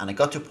blah. And I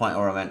got to a point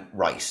where I went,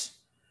 right,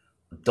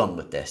 I'm done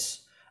with this.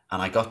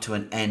 And I got to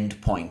an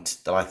end point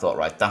that I thought,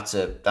 right, that's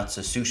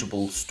a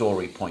suitable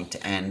story point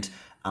to end.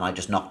 And I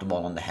just knocked them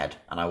all on the head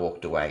and I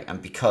walked away.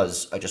 And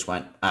because I just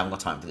went, I haven't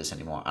got time for this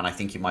anymore. And I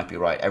think you might be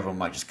right. Everyone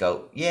might just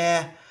go,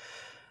 yeah.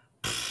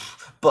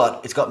 But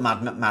it's got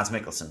Mads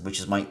Mikkelsen, which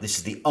is this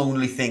is the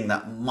only thing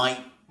that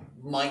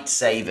might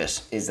save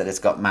it, is that it's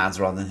got Mads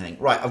rather than anything.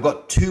 Right, I've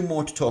got two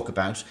more to talk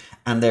about,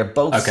 and they're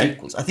both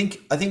sequels. I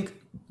think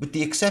with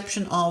the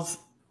exception of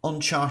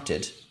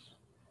Uncharted,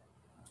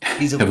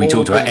 have we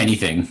talked about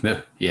anything?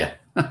 Yeah.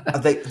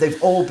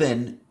 They've all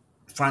been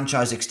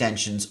franchise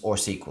extensions or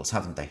sequels,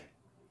 haven't they?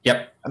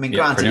 Yep. I mean,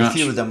 granted, a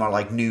few of them are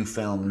like new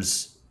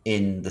films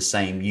in the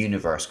same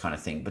universe kind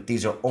of thing, but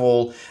these are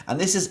all, and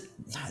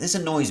this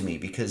annoys me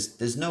because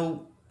there's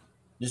no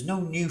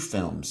new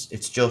films.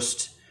 It's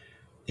just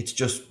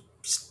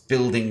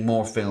building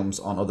more films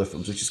on other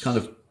films, which just kind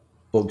of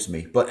bugs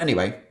me. But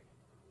anyway,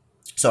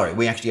 sorry,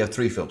 we actually have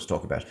 3 films to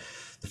talk about.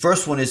 The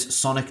first one is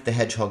Sonic the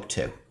Hedgehog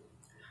 2.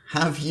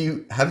 Have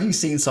you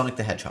seen Sonic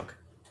the Hedgehog?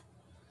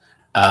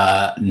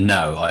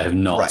 No, I have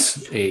not.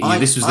 Right.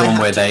 This was the one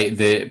where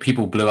the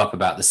people blew up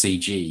about the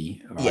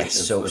CG. Right, yes,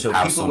 so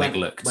how Sonic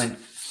looked.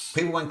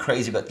 People went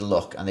crazy about the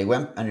look, and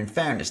in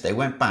fairness, they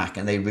went back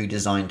and they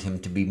redesigned him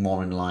to be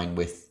more in line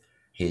with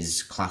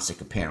his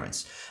classic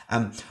appearance.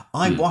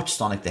 I watched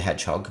Sonic the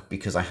Hedgehog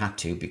because I had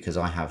to, because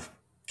I have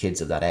kids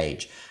of that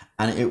age,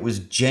 and it was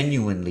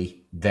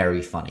genuinely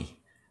very funny.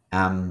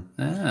 Jim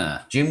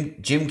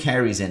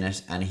Carrey's in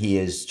it, and he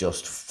is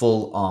just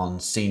full on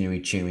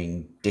scenery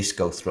chewing,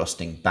 disco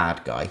thrusting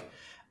bad guy,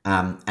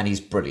 and he's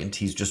brilliant.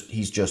 He's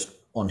just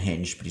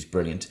unhinged, but he's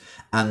brilliant.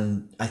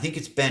 And I think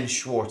it's Ben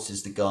Schwartz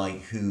is the guy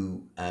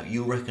who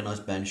you'll recognize.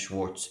 Ben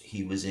Schwartz.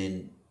 He was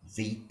in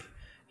Veep.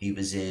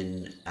 He's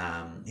been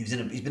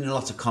in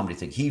lots of comedy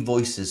things. He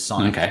voices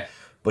Sonic,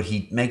 but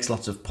he makes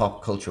lots of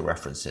pop culture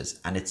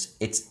references, and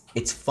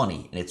it's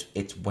funny and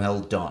it's well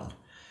done.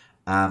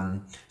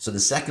 So the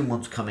second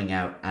one's coming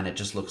out, and it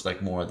just looks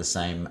like more of the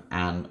same,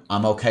 and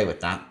I'm okay with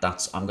that.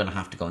 I'm going to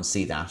have to go and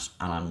see that,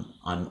 and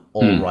I'm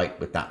all right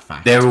with that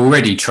fact. They're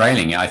already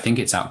trailing it. I think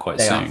it's out quite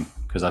soon.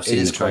 because I've seen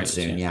it is the trailers.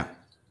 quite soon, yeah.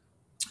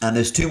 And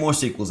there's 2 more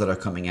sequels that are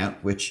coming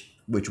out, which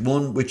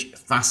one which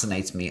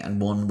fascinates me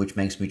and one which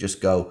makes me just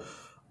go,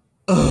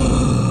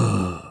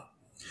 ugh.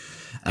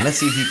 And let's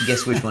see if you can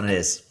guess which one it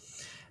is.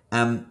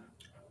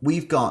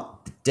 We've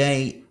got the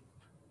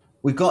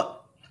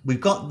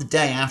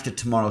day after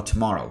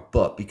tomorrow,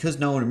 but because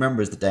no one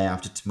remembers the day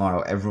after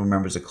tomorrow, everyone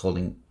remembers it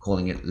calling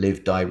it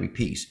Live, Die,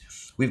 Repeat.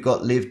 We've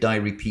got Live, Die,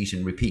 Repeat,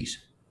 and Repeat.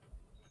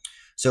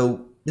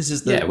 So this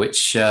is the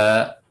which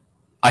I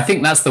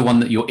think that's the one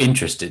that you're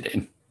interested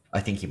in. I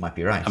think you might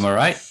be right. Am I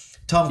right?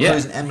 Tom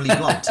Cruise and Emily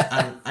Blunt,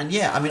 and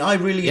yeah, I mean, I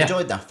really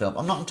enjoyed that film.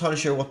 I'm not entirely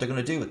sure what they're going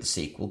to do with the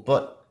sequel,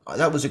 but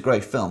that was a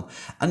great film.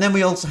 And then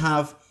we also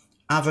have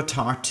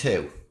Avatar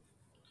 2.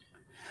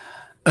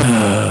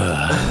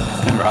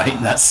 Right,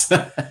 that's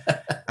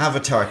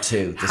Avatar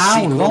 2.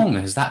 How long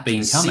has that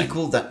been coming?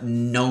 Sequel that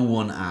no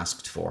one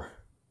asked for.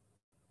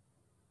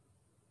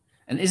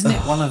 And isn't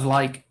it one of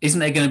isn't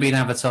there going to be an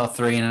Avatar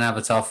 3 and an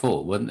Avatar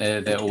 4? Wouldn't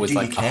there? They're always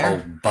a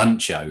whole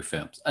bunch of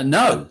films.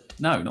 No,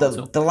 not at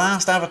all. The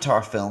last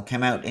Avatar film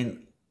came out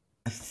in,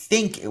 I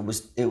think it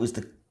was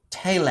the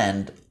tail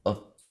end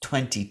of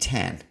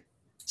 2010.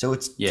 So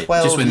it's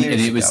 12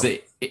 years ago.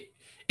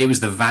 It was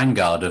the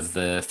vanguard of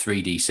the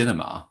 3D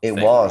cinema. It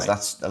was. Right?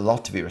 That's a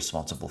lot to be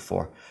responsible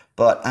for.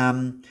 But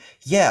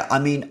yeah, I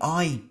mean,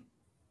 I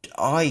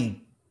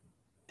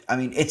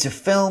mean, it's a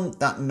film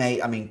that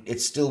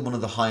it's still one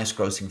of the highest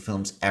grossing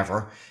films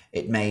ever.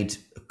 It made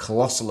a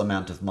colossal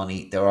amount of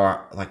money. There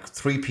are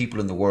 3 people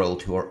in the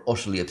world who are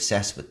utterly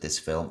obsessed with this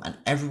film, and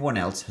everyone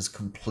else has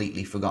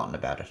completely forgotten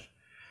about it.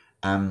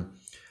 I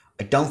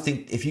don't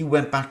think, if you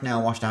went back now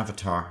and watched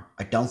Avatar,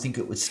 I don't think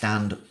it would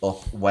stand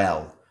up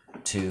well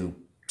to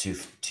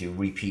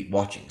repeat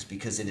watchings,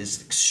 because it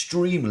is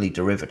extremely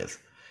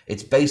derivative.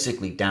 It's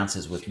basically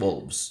Dances with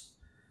Wolves.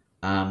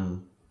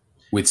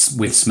 With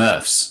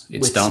Smurfs,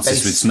 it's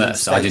Dances with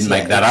Smurfs. I didn't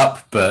make that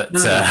up, but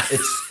but you're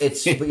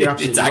absolutely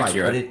it's right.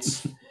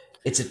 accurate. But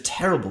it's a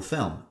terrible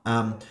film.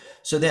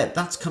 So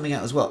that's coming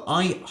out as well.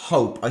 I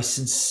hope I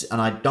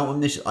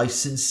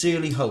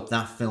sincerely hope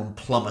that film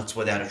plummets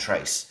without a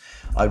trace.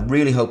 I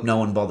really hope no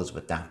one bothers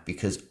with that,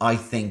 because I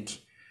think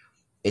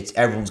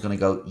everyone's going to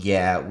go,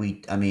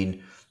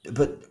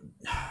 but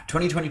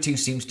 2022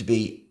 seems to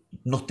be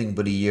nothing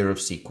but a year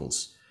of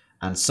sequels,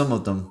 and some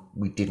of them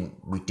we didn't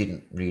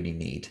really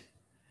need.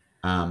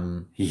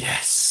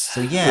 Yes.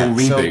 So yeah, or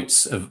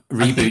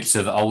reboots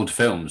of old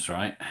films,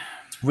 right?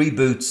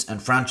 Reboots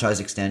and franchise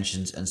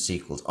extensions and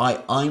sequels.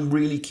 I'm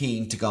really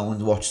keen to go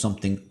and watch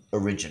something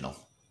original,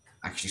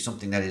 actually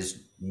something that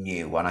is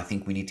new, and I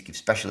think we need to give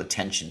special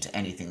attention to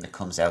anything that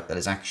comes out that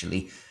is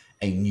actually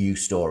a new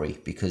story,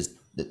 because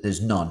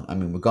there's none. I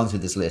mean, we're going through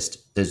this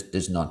list.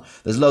 There's none.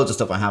 There's loads of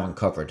stuff I haven't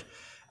covered.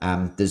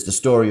 There's the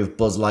story of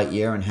Buzz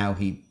Lightyear and how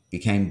he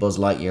became Buzz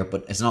Lightyear,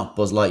 but it's not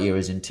Buzz Lightyear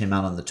as in Tim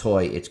Allen the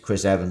toy. It's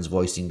Chris Evans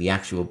voicing the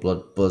actual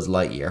Buzz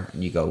Lightyear,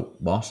 and you go,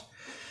 what?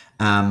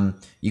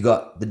 You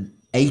got the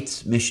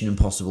 8th Mission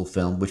Impossible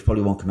film, which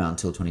probably won't come out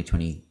until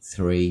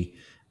 2023.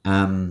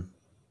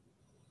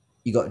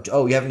 You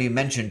haven't even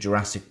mentioned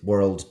Jurassic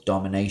World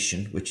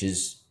Domination, which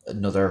is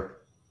another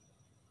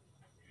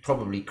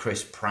probably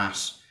Chris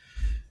Pratt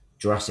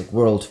Jurassic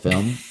World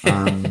film.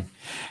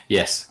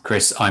 Yes,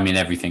 Chris, I'm in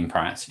everything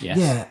Pratt.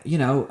 Yes.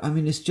 Yeah, I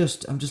mean,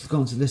 I'm just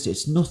going to list it.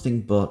 It's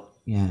nothing but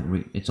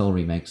it's all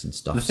remakes and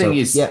stuff.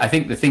 I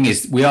think the thing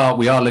is, we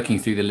are looking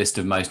through the list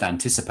of most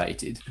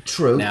anticipated.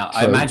 True. Now,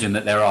 I imagine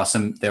that there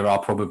are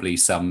probably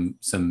some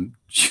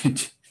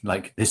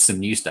there's some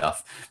new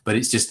stuff, but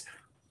it's just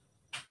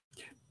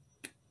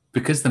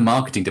because the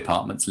marketing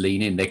departments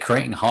lean in, they're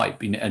creating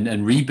hype, and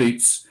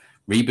reboots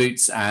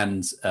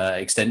and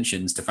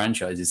extensions to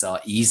franchises are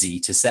easy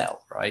to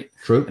sell, right?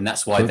 True. And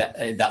that's why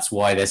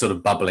they're sort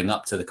of bubbling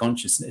up to the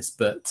consciousness.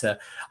 But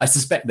I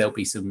suspect there'll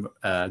be some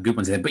good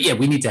ones in there. But yeah,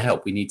 we need to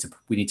help. We need to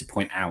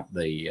point out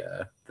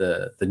the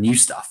new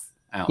stuff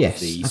out of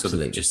the sort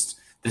of just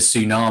the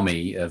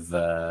tsunami of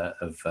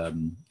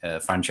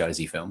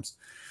franchisee films.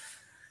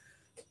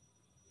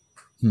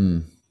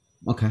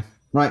 Okay.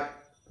 Right.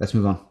 Let's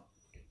move on.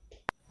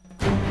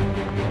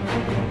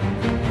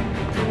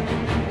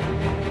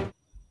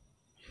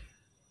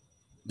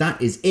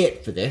 That is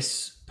it for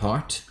this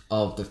part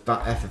of the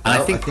FFL. I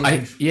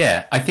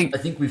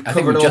think we've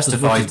covered all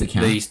justified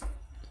the.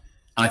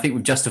 I think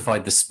we've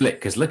justified the split,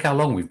 because look how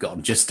long we've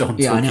got just on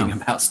talking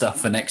about stuff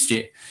for next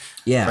year.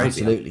 Yeah,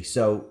 crazy, absolutely.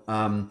 Huh?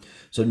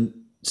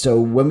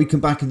 So when we come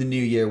back in the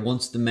new year,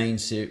 once the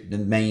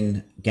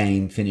main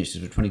game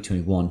finishes with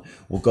 2021,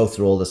 we'll go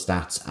through all the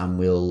stats, and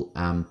we'll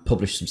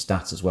publish some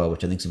stats as well,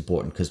 which I think is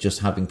important, because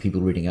just having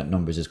people reading out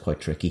numbers is quite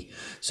tricky.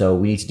 So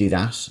we need to do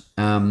that.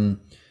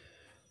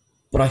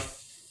 But I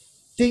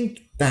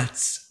think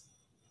that's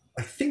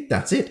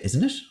it,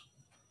 isn't it?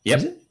 Yep.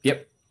 Is it?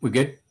 Yep. We're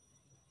good.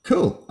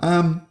 Cool.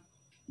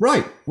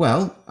 Right.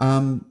 Well,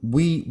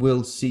 we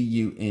will see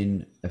you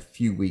in a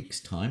few weeks'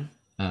 time.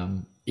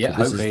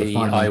 Hopefully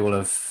I will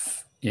have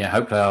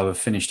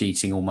finished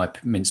eating all my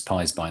mince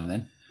pies by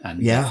then.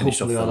 and Yeah,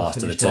 finish off hopefully the I'll last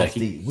of the finish off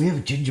turkey. we have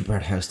a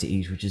gingerbread house to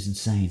eat, which is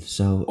insane.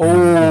 So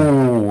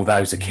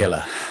Those are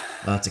killer.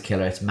 that's a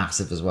killer. It's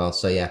massive as well.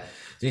 So yeah,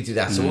 so need to do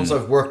that. So once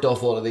I've worked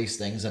off all of these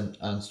things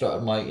and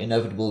started my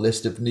inevitable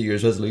list of New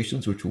Year's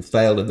resolutions, which will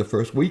fail in the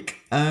first week,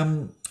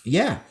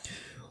 yeah,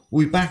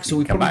 we'll be back. So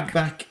we probably be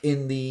back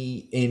in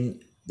the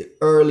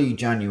early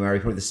January,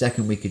 probably the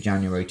second week of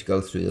January, to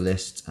go through the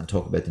list and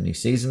talk about the new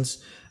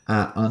seasons.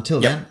 Until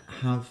then,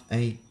 have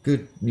a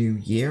good new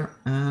year,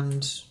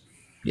 and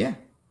yeah,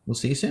 we'll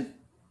see you soon.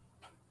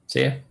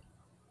 See ya.